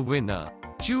 You are the winner.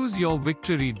 Choose your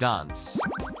victory dance.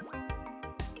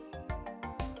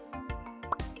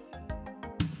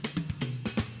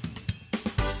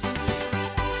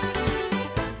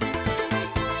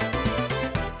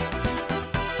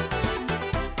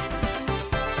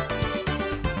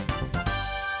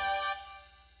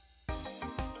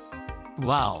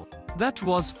 Wow, that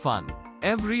was fun.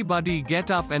 Everybody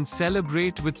get up and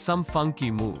celebrate with some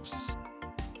funky moves.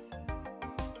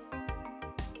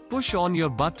 Push on your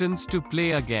buttons to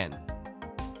play again.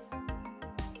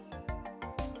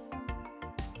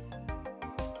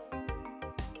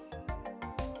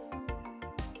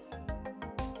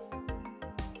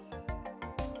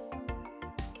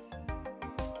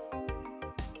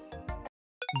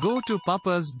 Go to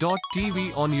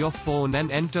papas.tv on your phone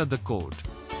and enter the code.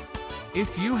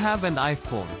 If you have an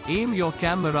iPhone, aim your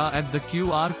camera at the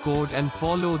QR code and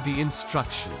follow the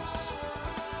instructions.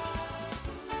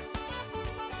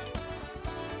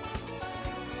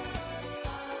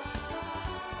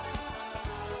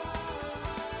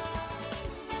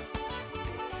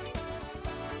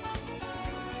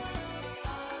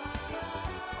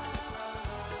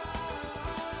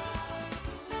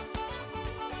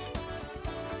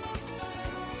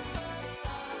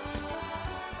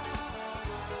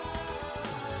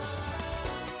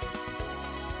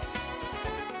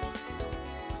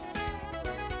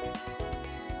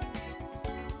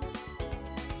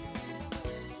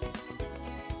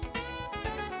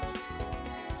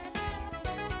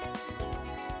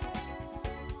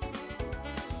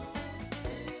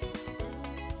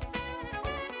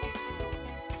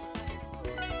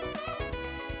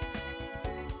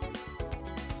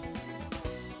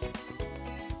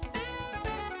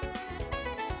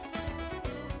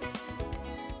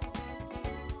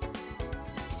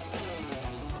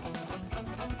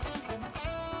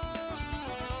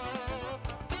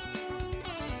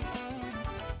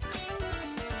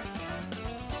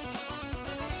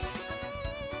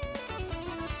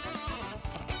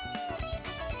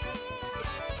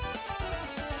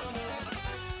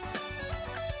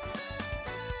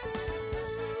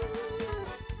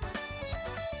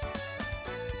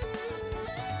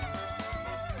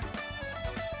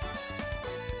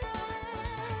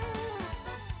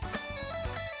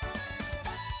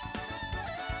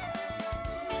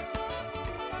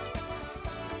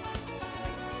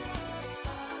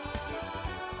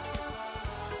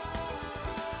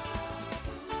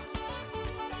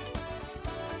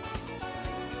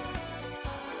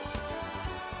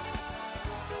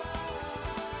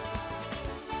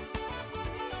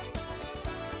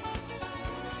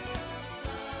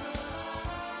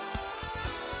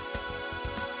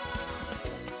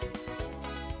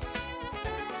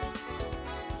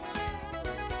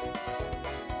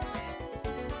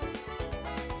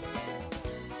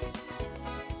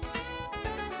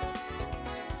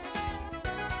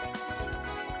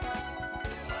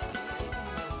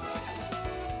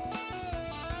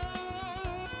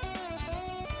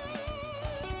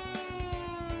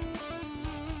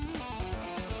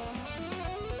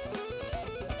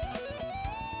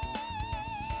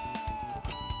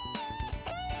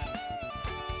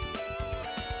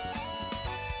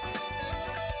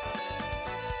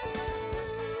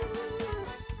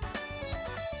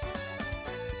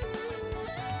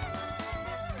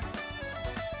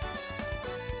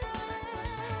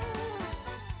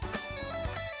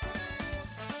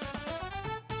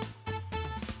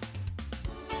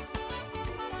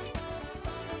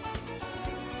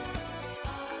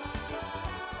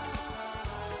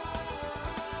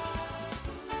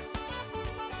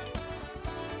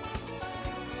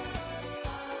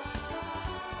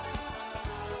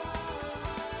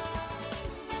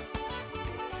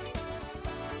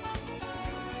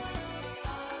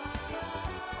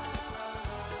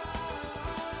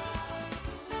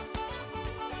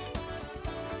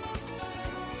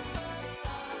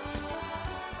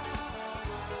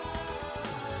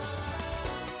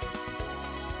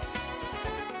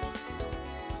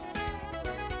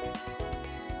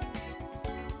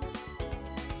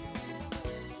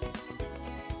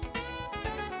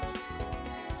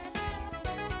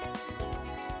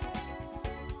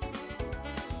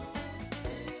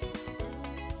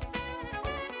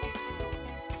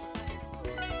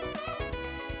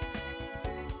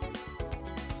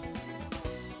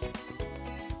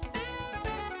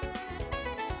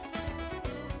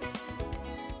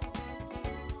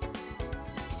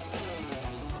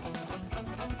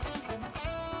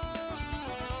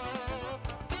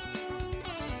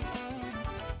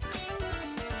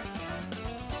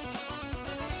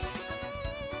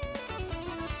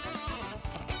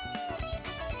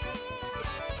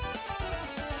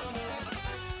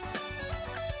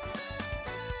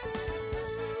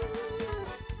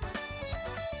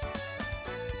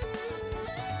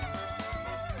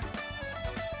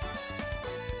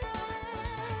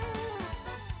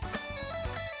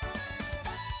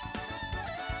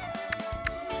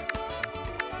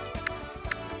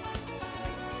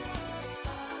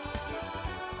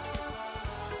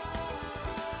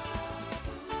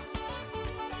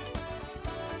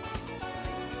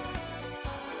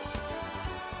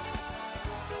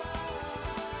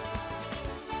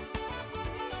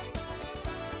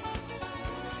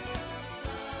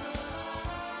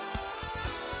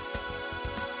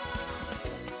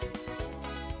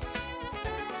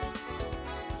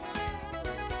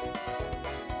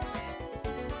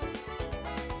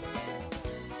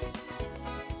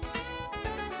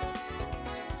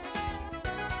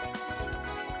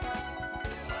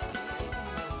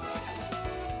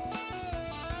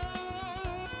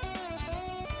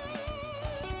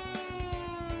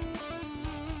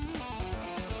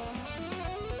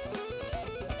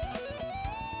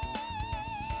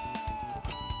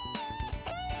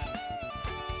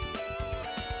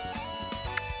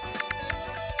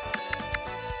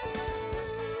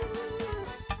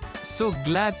 So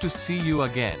glad to see you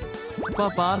again.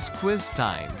 Papa's quiz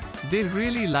time. They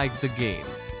really like the game.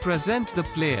 Present the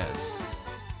players.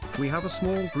 We have a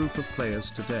small group of players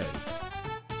today.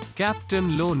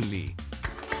 Captain Lonely.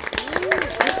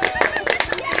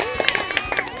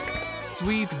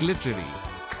 Sweet Glittery.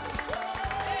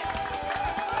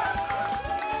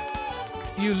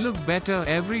 You look better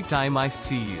every time I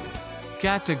see you.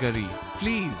 Category,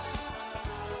 please.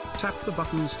 Tap the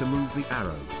buttons to move the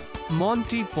arrow.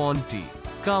 Monty Ponty.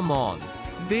 Come on.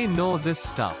 They know this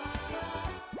stuff.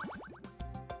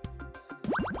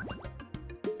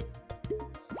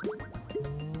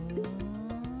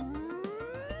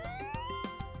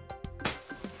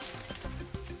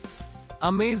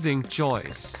 Amazing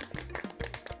choice.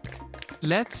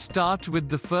 Let's start with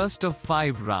the first of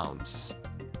 5 rounds.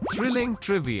 Thrilling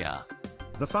trivia.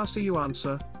 The faster you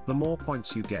answer, the more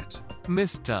points you get.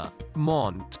 Mr.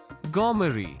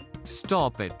 Montgomery.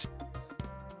 Stop it.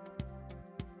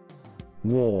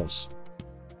 Wars.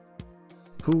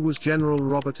 Who was General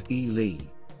Robert E. Lee?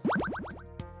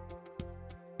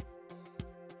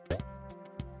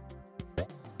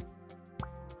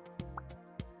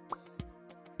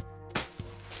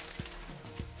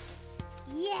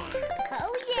 Yeah.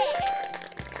 Oh yeah.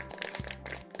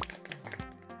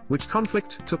 Which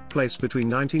conflict took place between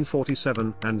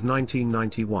 1947 and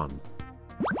 1991?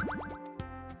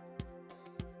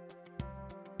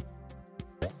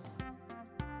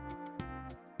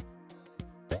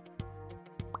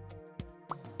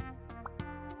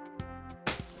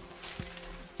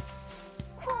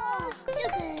 Cool,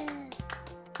 stupid.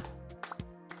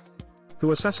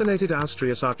 Who assassinated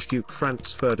Austria's Archduke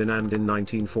Franz Ferdinand in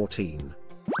 1914?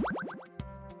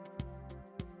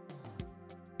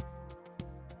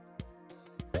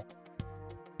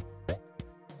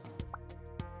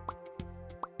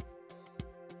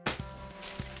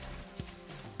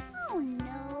 Oh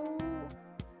no.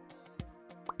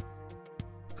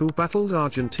 Who battled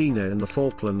Argentina in the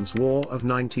Falklands War of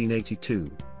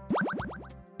 1982?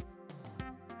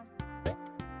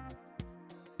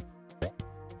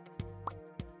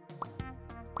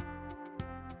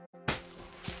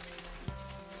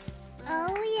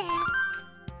 Oh yeah.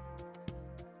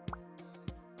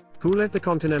 Who led the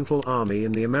Continental Army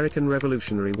in the American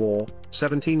Revolutionary War,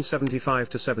 1775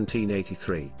 to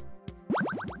 1783?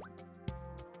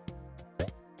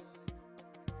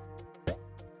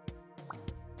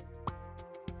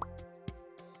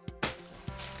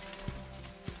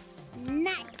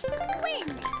 Nice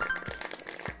win.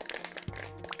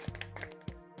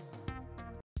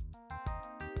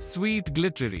 Sweet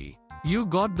Glittery. You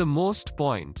got the most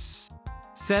points.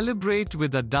 Celebrate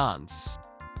with a dance.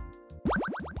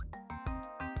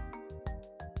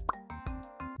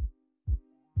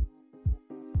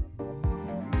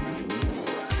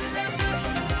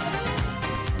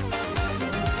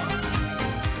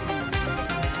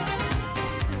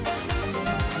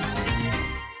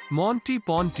 Monty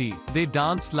Ponty, they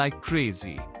dance like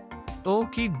crazy.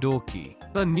 Okie dokie.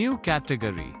 A new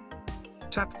category.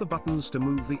 Tap the buttons to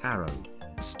move the arrow.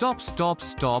 Stop, stop,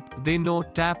 stop. They know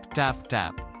tap, tap,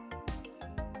 tap.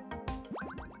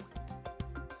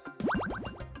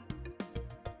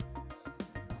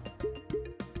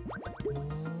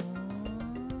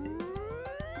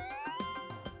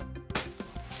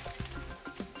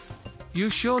 You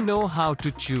sure know how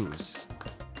to choose.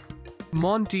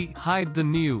 Monty, hide the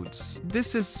nudes.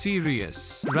 This is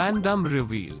serious. Random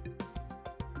reveal.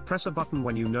 Press a button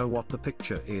when you know what the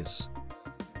picture is.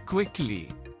 Quickly.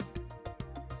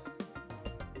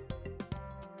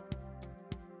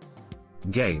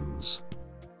 Games.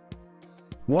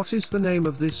 What is the name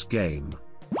of this game?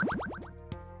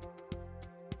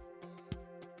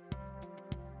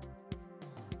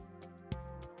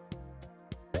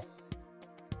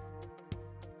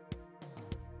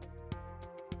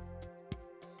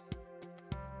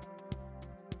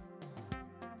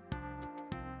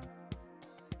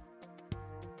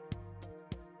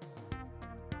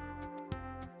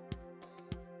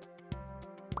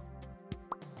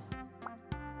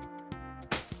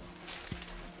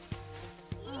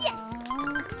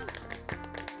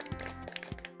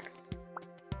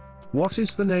 What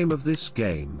is the name of this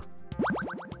game?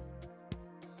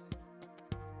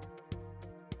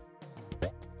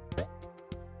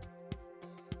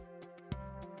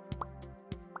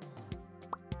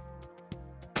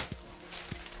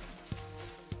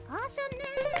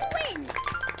 Awesomeness win.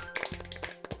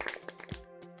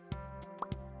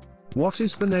 What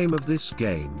is the name of this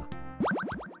game?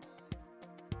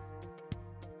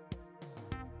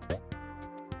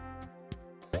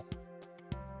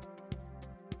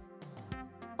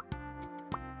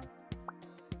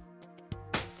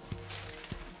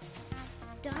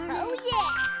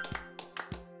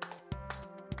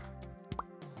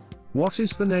 What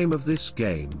is the name of this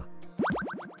game?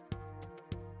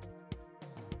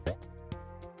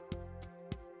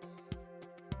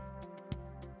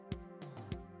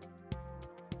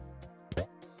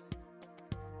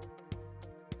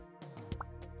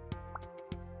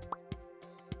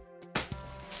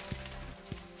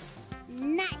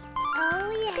 Nice.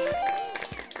 Oh yeah.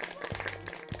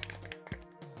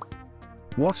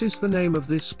 What is the name of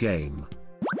this game?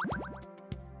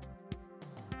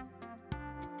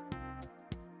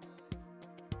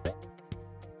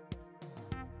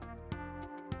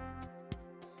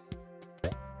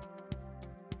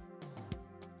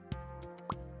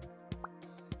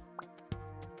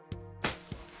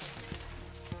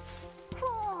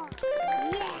 Cool.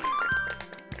 Yeah.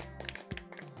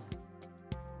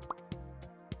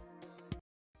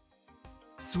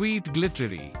 Sweet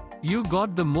Glittery, you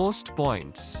got the most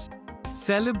points.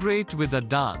 Celebrate with a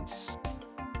dance.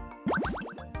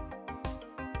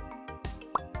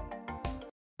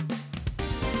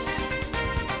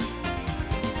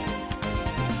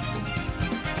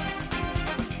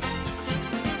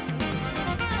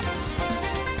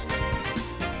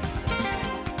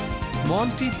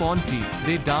 Monty Ponty,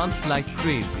 they dance like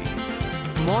crazy.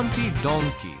 Monty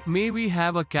Donkey, may we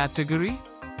have a category?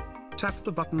 Tap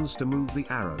the buttons to move the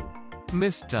arrow.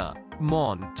 Mr.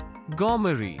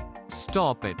 Montgomery,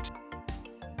 stop it.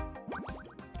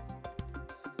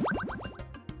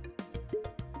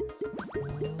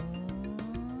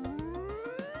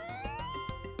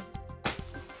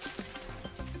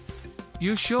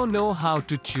 You sure know how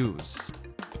to choose.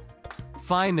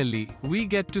 Finally, we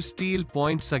get to steal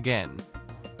points again.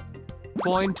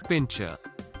 Point pincher.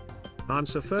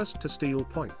 Answer first to steal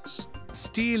points.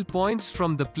 Steal points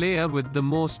from the player with the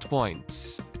most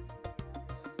points.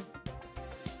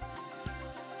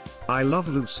 I Love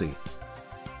Lucy.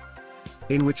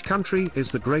 In which country is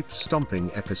the grape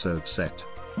stomping episode set?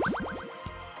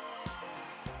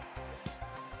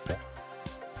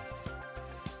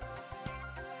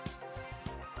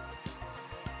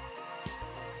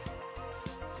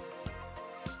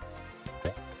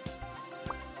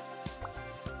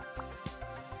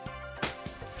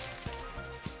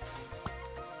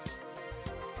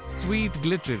 Sweet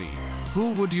Glittery,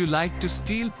 who would you like to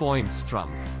steal points from?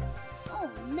 Oh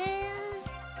man.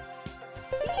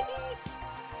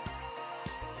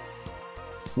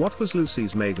 What was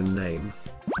Lucy's maiden name?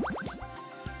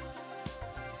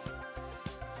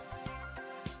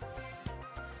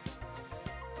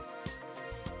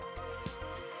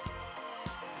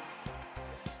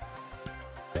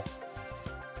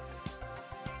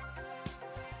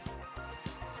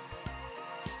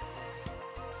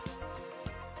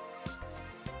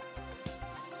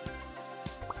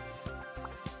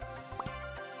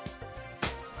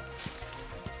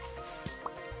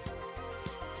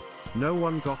 No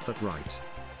one got that right.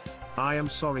 I am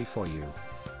sorry for you.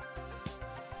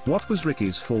 What was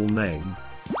Ricky's full name?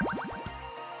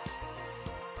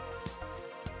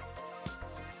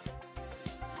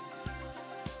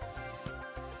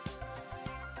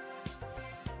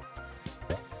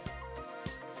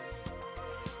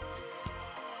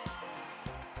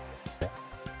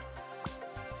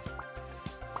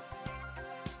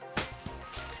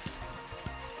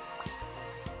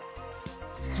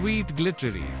 Sweet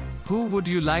Glittery, who would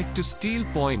you like to steal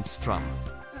points from?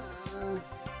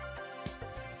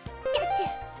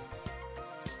 Gotcha.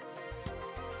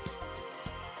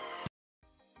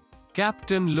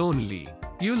 Captain Lonely,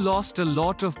 you lost a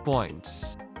lot of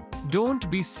points. Don't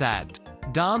be sad.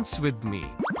 Dance with me.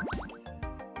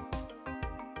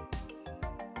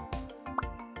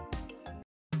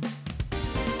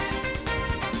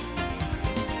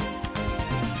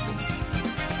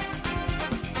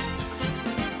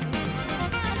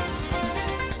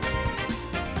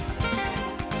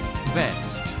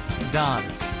 Best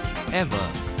dance ever.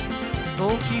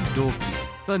 Okie dokie.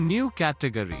 A new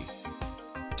category.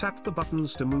 Tap the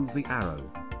buttons to move the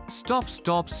arrow. Stop,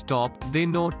 stop, stop. They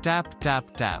know tap,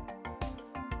 tap, tap.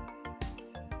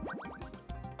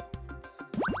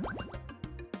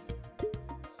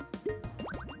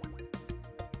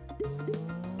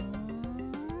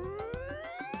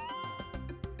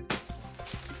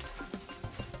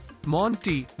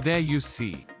 Monty, there you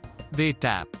see. They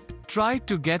tap. Try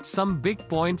to get some big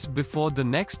points before the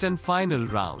next and final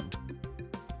round.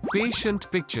 Patient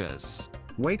pictures.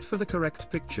 Wait for the correct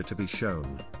picture to be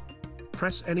shown.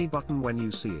 Press any button when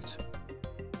you see it.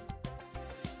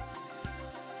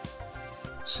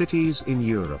 Cities in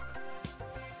Europe.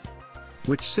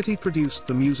 Which city produced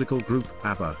the musical group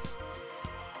ABBA?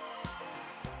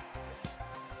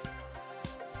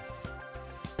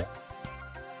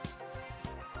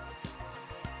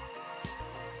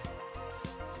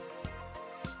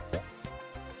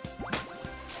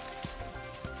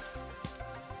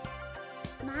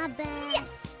 My bad.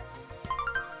 Yes!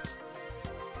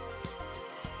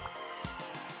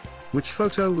 Which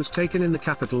photo was taken in the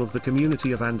capital of the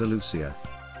community of Andalusia?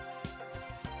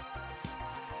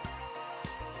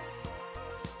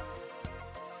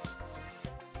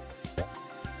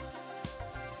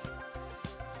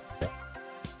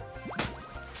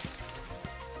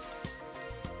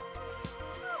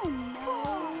 Oh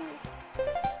no!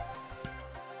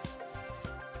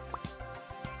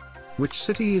 Which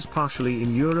city is partially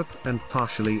in Europe and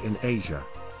partially in Asia?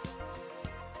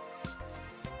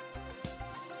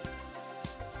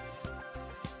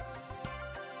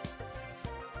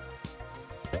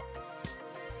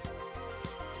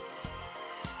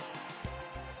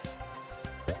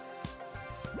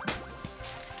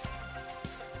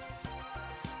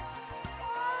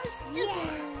 Yeah!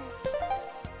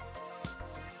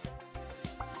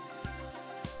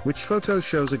 Which photo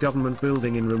shows a government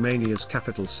building in Romania's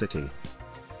capital city?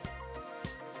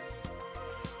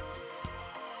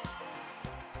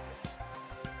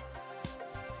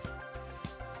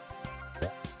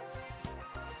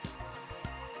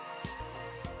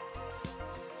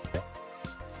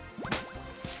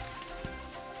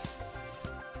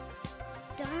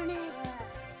 Darn it!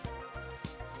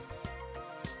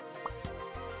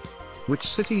 Which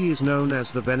city is known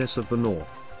as the Venice of the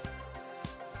North?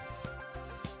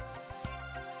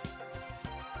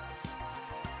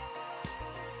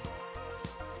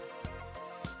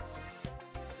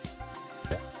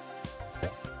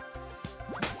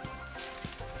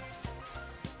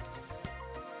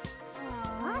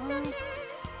 Awesomeness!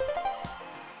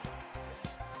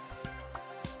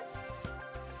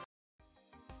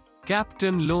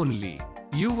 Captain Lonely.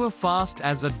 You were fast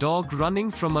as a dog running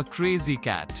from a crazy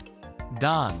cat.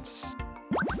 Dance.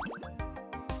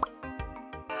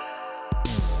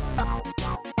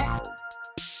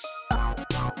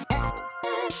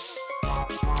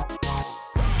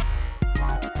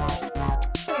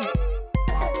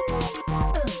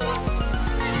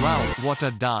 Wow, what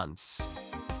a dance.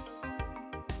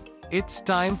 It's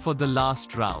time for the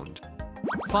last round.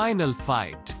 Final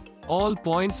fight. All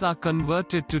points are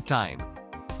converted to time.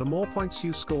 The more points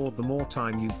you score, the more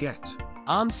time you get.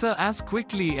 Answer as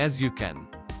quickly as you can.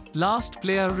 Last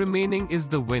player remaining is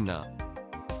the winner.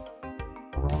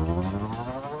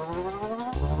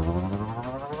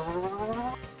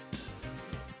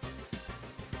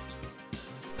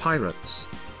 Pirates.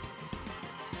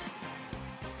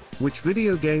 Which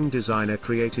video game designer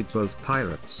created both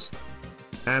Pirates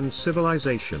and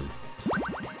Civilization?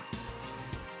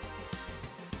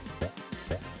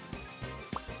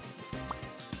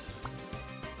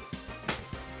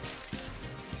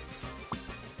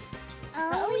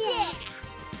 Oh yeah!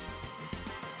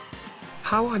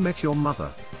 How I Met Your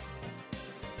Mother.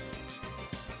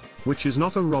 Which is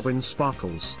not a Robin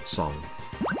Sparkles song.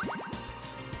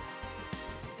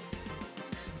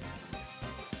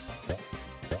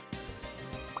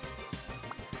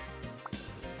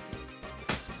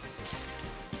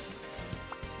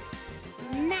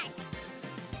 Nice!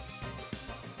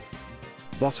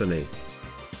 Botany.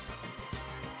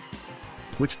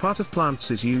 Which part of plants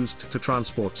is used to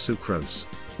transport sucrose?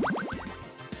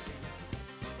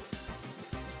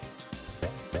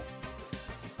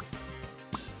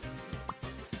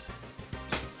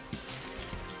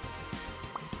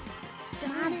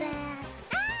 My bad.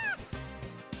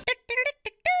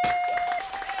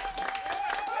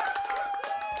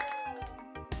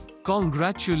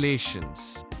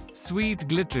 Congratulations. Sweet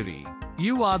Glittery.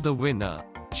 You are the winner.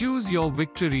 Choose your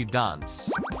victory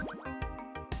dance.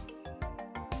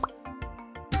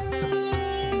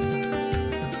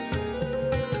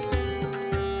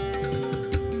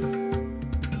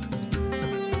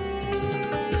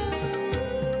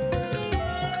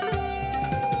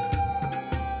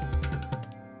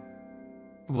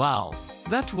 Wow,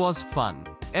 that was fun.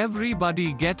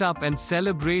 Everybody get up and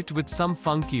celebrate with some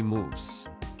funky moves.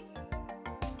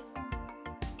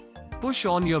 Push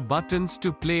on your buttons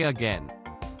to play again.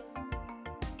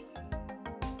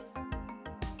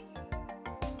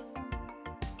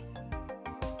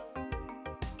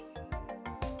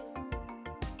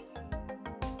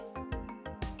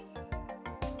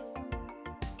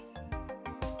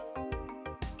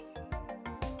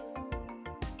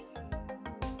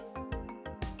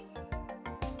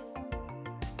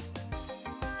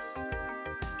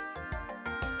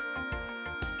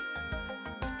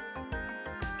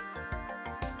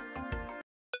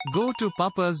 Go to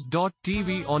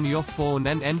papas.tv on your phone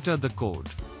and enter the code.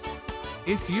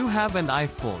 If you have an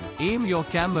iPhone, aim your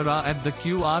camera at the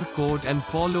QR code and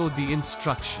follow the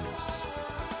instructions.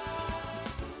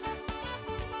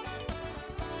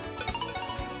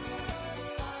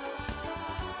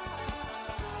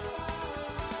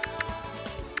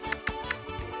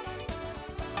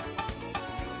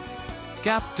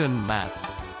 Captain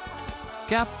Math,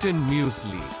 Captain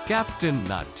Muesli, Captain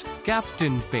Nut,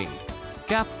 Captain Pink,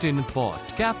 Captain Pot,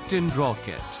 Captain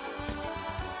Rocket,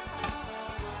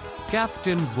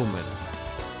 Captain Woman.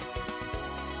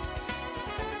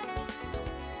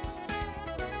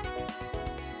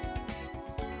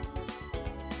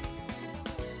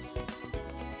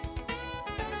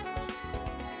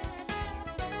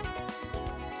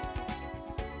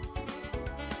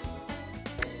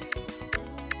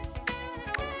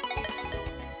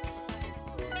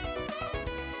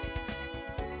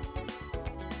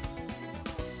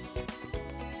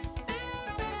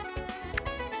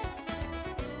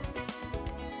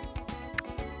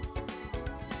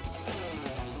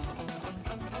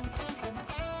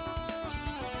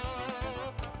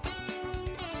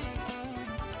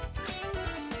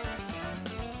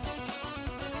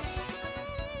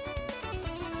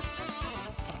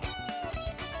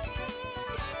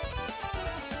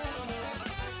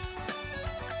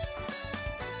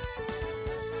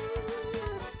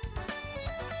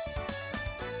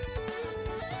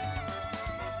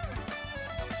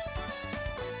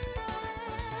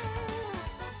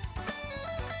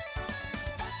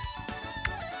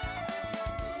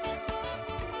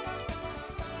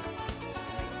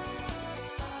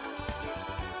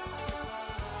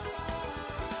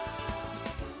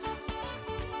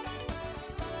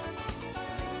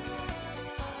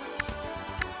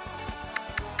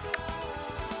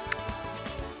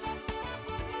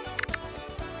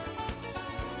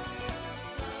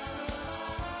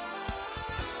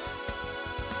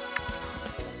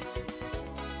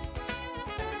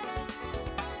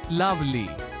 Lovely.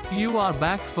 You are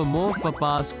back for more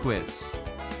Papa's quiz.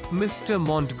 Mr.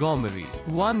 Montgomery,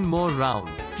 one more round,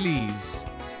 please.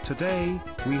 Today,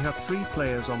 we have 3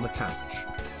 players on the couch.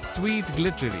 Sweet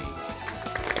Glittery,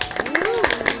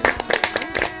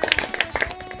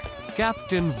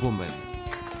 Captain Woman,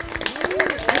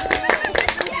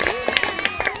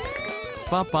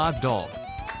 Papa Dog.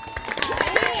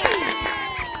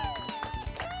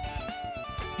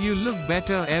 You look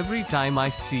better every time I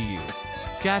see you.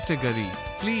 Category,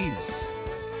 please.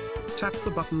 Tap the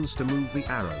buttons to move the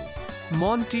arrow.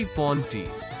 Monty Ponty.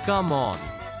 Come on.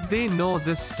 They know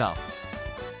this stuff.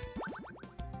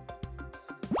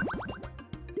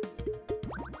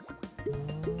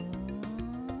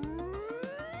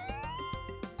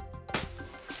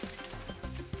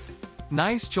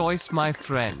 Nice choice, my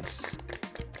friends.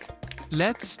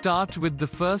 Let's start with the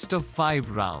first of 5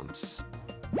 rounds.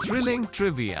 Thrilling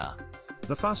trivia.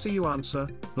 The faster you answer,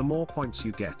 the more points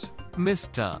you get.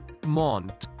 Mr.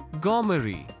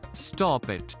 Montgomery, stop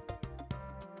it.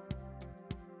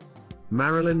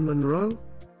 Marilyn Monroe?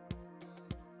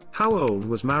 How old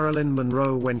was Marilyn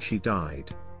Monroe when she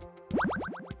died?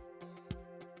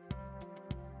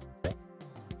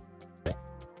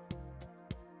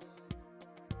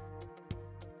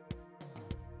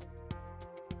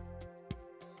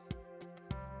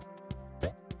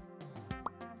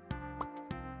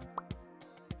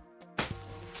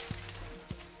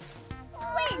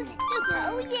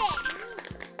 Oh yeah!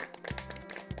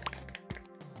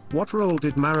 What role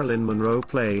did Marilyn Monroe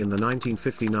play in the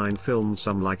 1959 film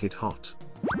Some Like It Hot?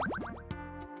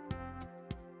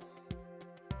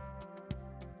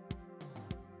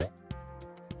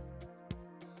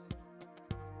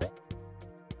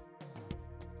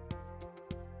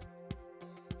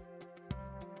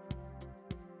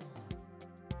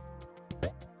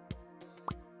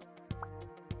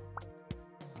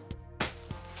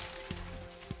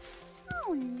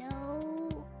 Oh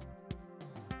no!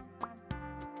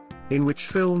 In which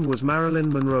film was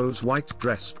Marilyn Monroe's white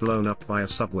dress blown up by a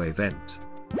subway vent?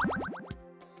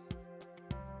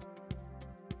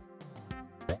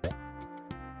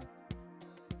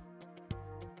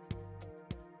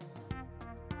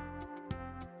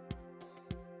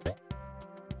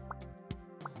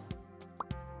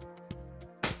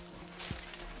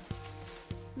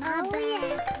 Oh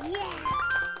yeah! Yeah!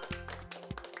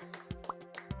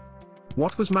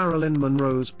 What was Marilyn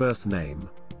Monroe's birth name?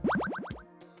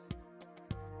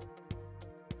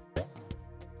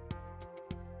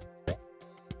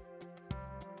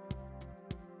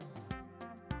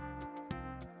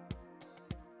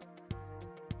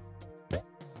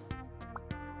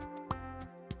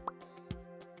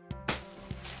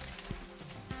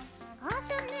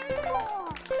 Awesome number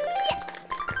 4! Yes!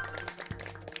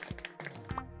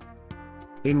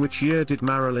 In which year did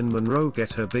Marilyn Monroe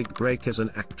get her big break as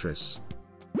an actress?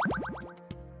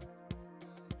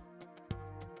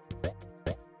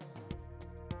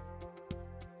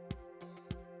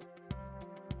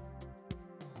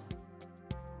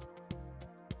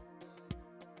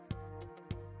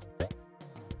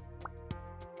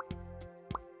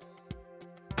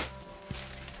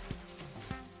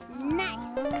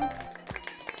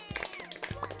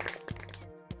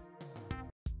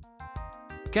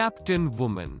 Captain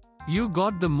Woman. You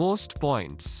got the most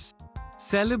points.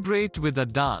 Celebrate with a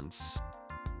dance.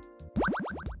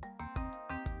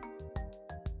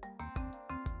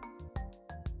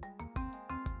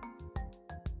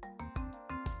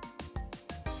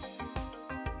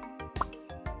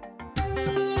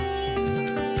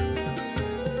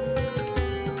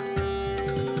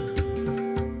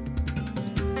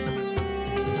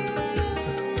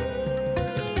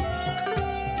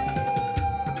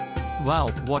 Wow,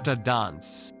 what a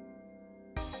dance.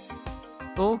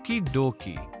 Okie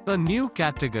dokie. A new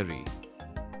category.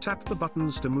 Tap the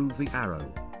buttons to move the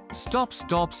arrow. Stop,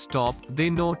 stop, stop. They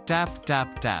know tap,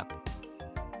 tap, tap.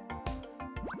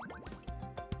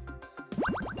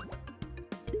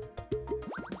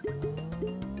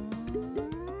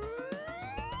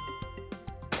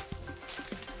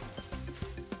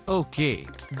 Okay,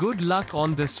 good luck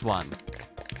on this one.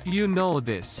 You know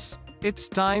this. It's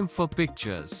time for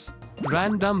pictures.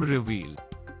 Random reveal.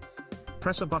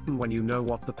 Press a button when you know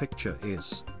what the picture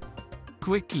is.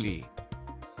 Quickly.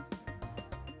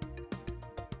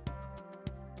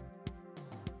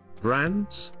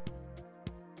 Brands?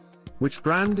 Which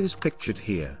brand is pictured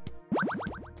here?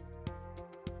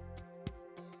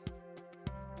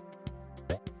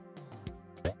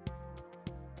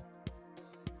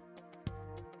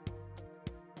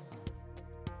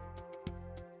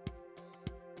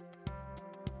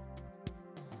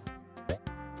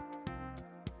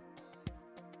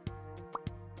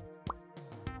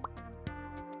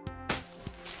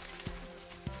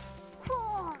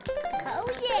 Cool. Oh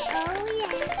yeah. Oh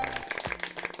yeah.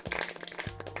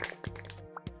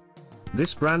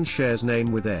 This brand shares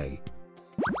name with A.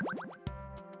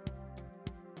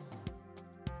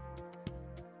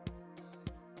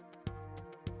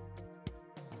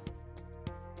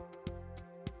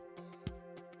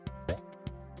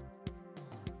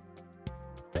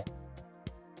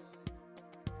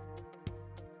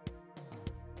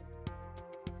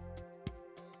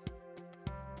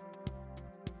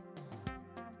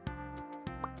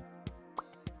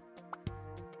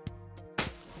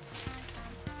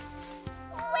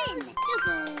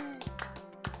 Stupid.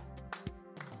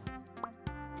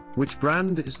 Which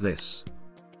brand is this?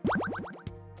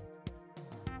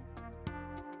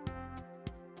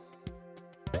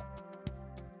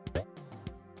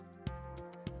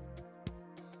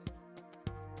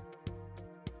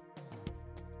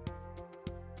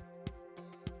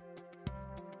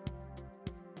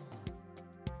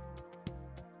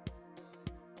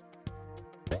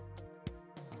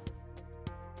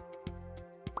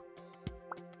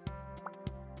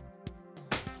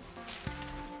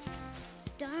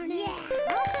 Darn it.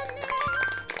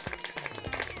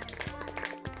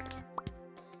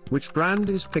 Which brand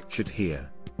is pictured here?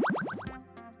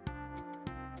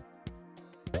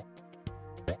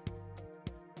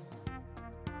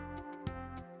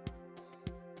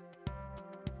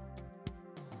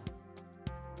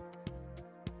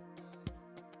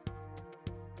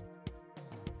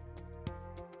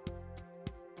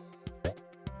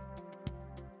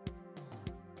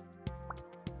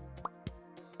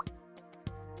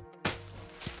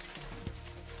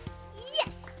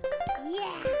 Yes.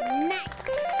 Yeah. Nice.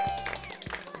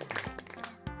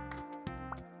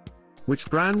 Which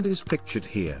brand is pictured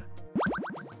here?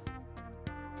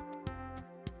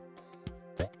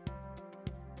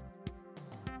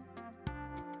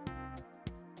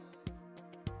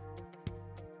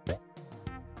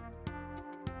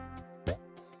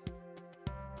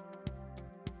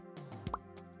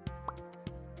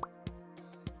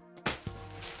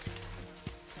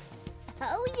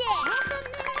 Oh yeah.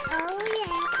 Oh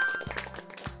yeah.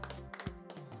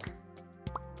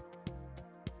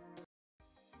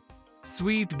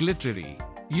 Sweet glittery.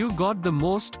 You got the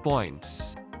most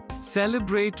points.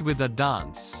 Celebrate with a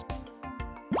dance.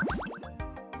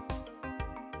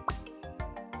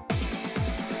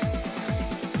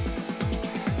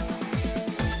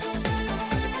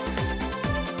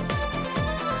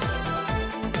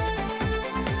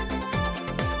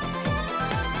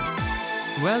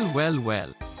 Well, well,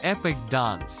 well. Epic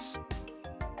dance.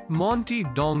 Monty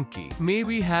Donkey. May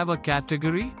we have a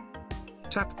category?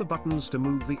 Tap the buttons to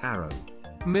move the arrow.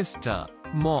 Mr.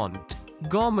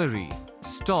 Montgomery.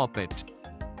 Stop it.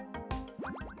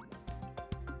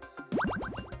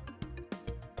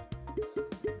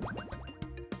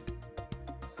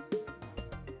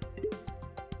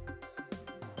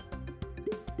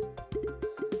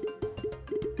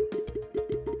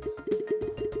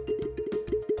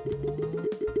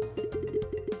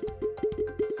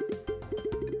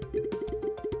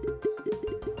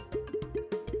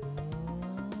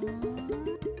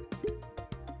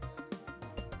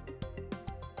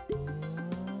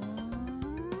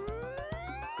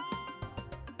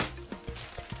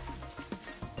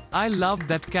 I love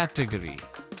that category.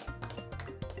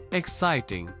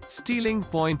 Exciting, stealing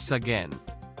points again.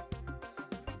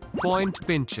 Point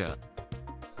pincher.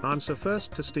 Answer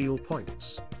first to steal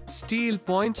points. Steal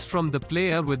points from the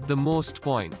player with the most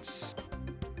points.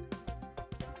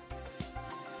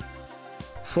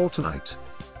 Fortnite.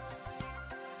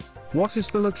 What is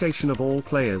the location of all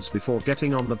players before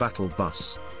getting on the battle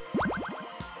bus?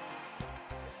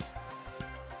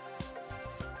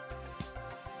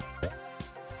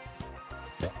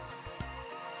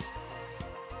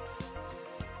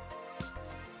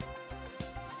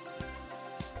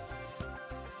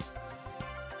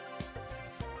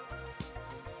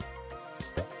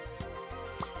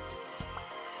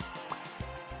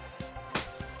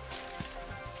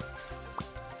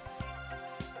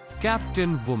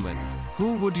 Captain Woman.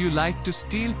 Who would you like to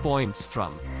steal points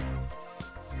from?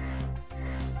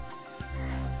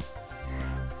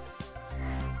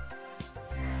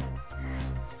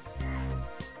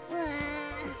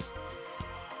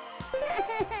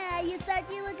 You thought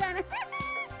you were gonna.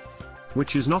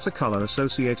 Which is not a color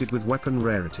associated with weapon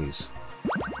rarities.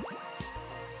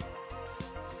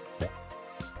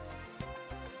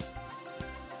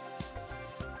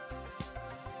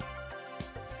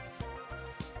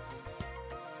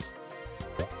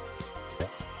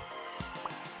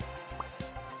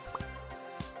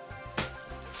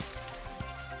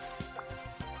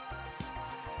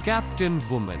 Captain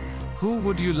Woman. Who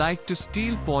would you like to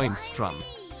steal points from?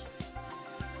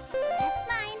 That's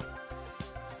mine.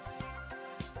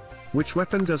 Which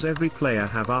weapon does every player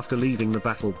have after leaving the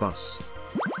battle bus?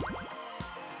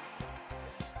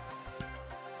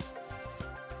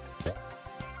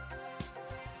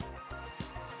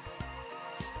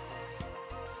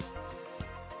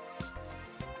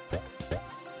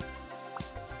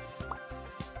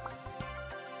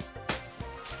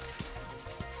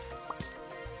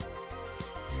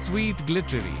 Sweet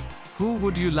Glittery. Who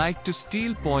would you like to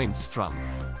steal points from?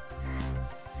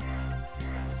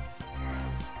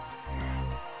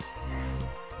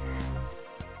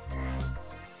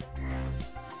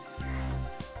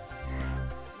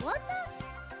 What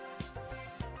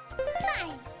the?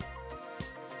 Mine.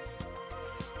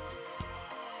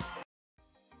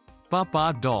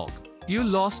 Papa Dog. You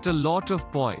lost a lot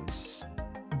of points.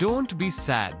 Don't be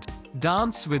sad.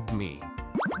 Dance with me.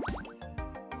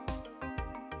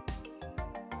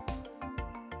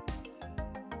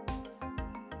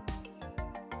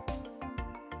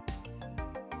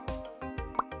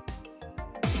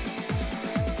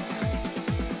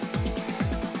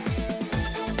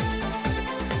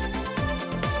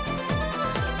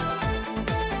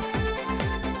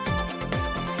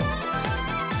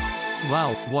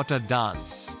 Wow, what a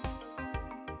dance.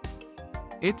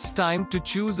 It's time to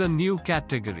choose a new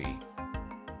category.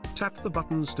 Tap the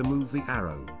buttons to move the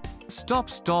arrow. Stop,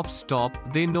 stop, stop.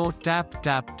 They know tap,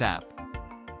 tap, tap.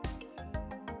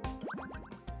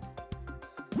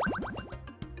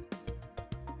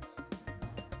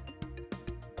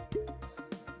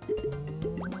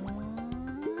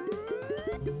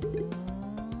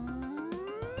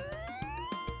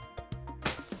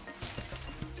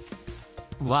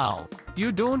 Wow,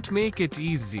 you don't make it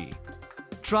easy.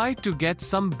 Try to get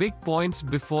some big points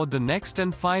before the next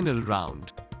and final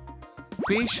round.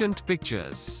 Patient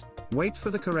pictures. Wait for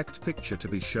the correct picture to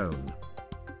be shown.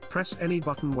 Press any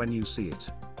button when you see it.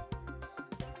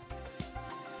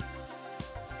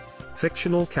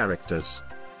 Fictional characters.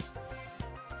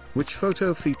 Which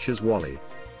photo features Wally?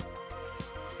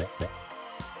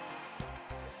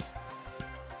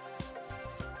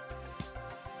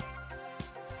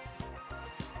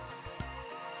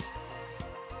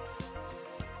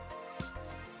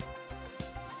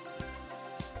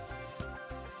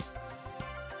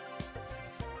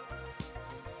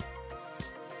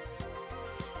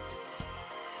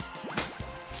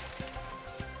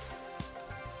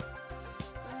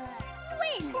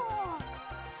 Win.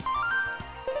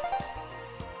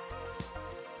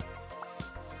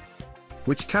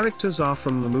 Which characters are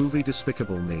from the movie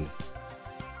Despicable Me?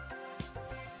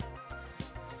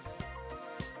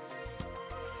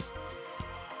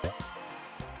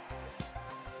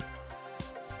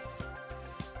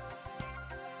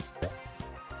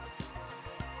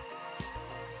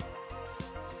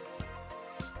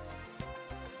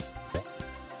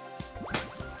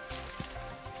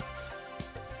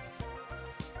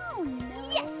 Oh no.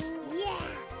 Yes. Yeah.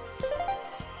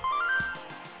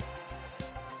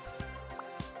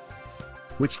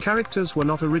 Which characters were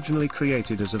not originally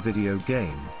created as a video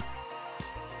game?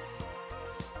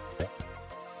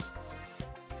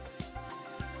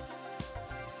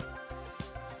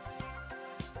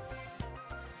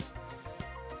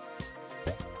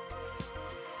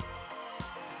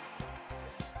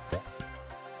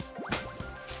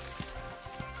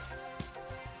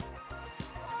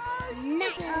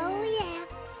 Oh yeah.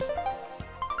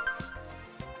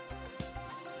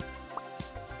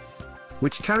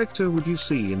 Which character would you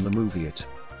see in the movie It?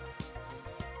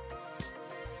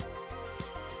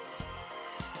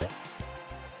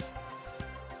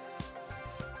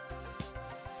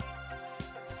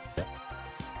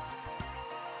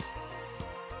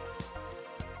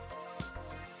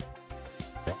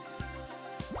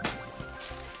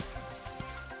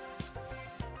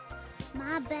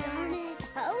 My bad. Darn it.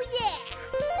 Oh yeah.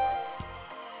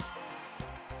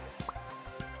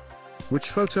 Which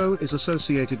photo is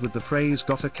associated with the phrase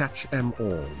 "gotta catch 'em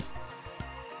all"?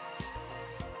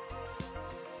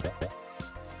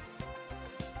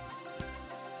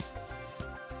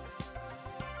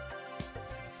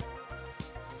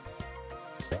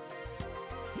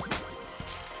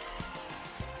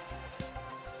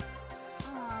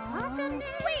 Awesome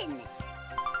win.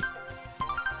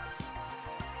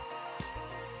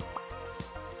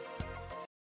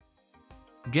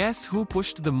 Guess who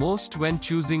pushed the most when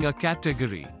choosing a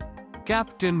category?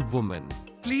 Captain Woman.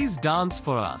 Please dance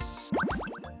for us.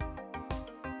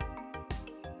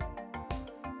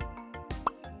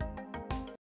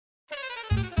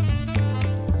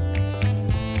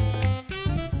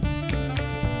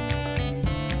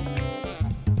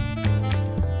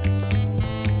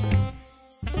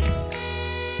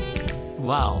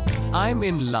 Wow, I'm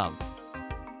in love.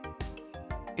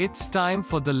 It's time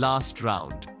for the last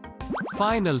round.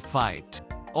 Final fight.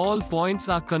 All points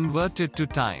are converted to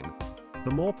time.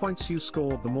 The more points you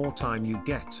score, the more time you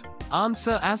get.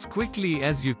 Answer as quickly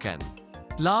as you can.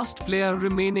 Last player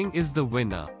remaining is the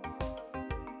winner.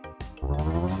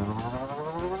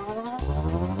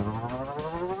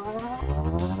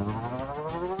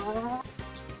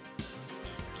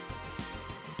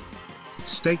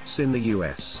 States in the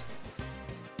US.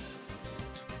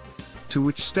 To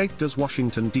which state does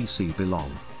Washington, D.C.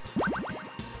 belong?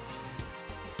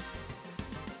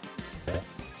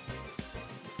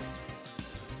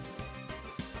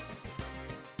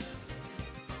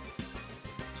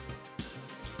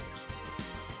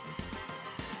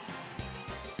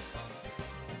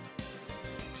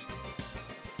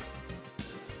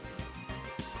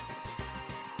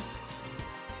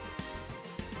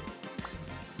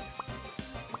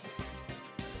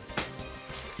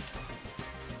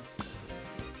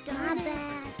 My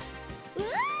bad.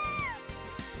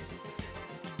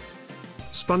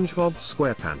 SpongeBob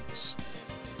SquarePants.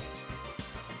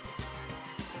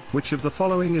 Which of the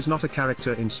following is not a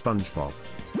character in SpongeBob?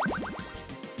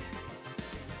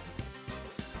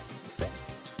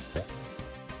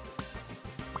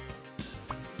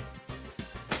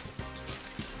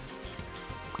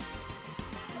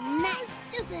 Nice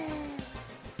super.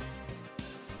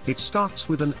 It starts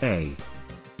with an A.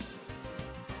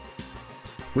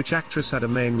 Which actress had a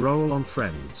main role on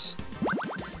Friends?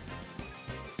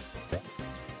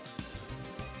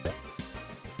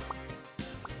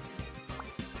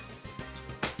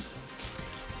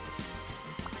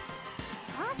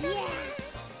 Awesome. Yeah.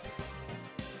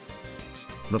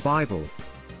 The Bible.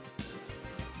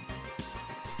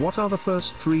 What are the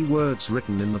first 3 words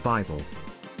written in the Bible?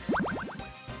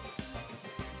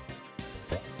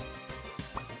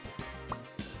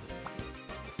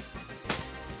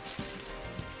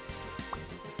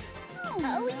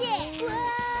 Oh yeah.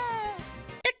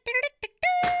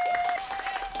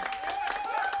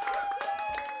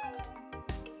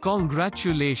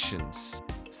 Congratulations.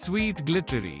 Sweet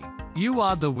Glittery. You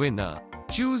are the winner.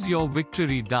 Choose your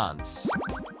victory dance.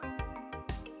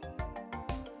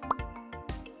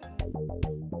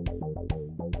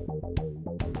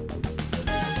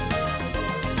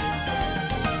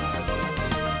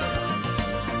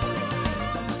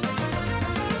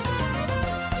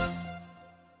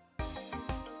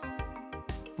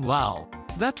 Wow,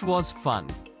 that was fun.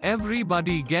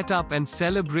 Everybody get up and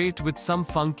celebrate with some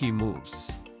funky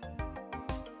moves.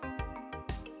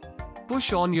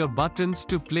 Push on your buttons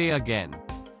to play again.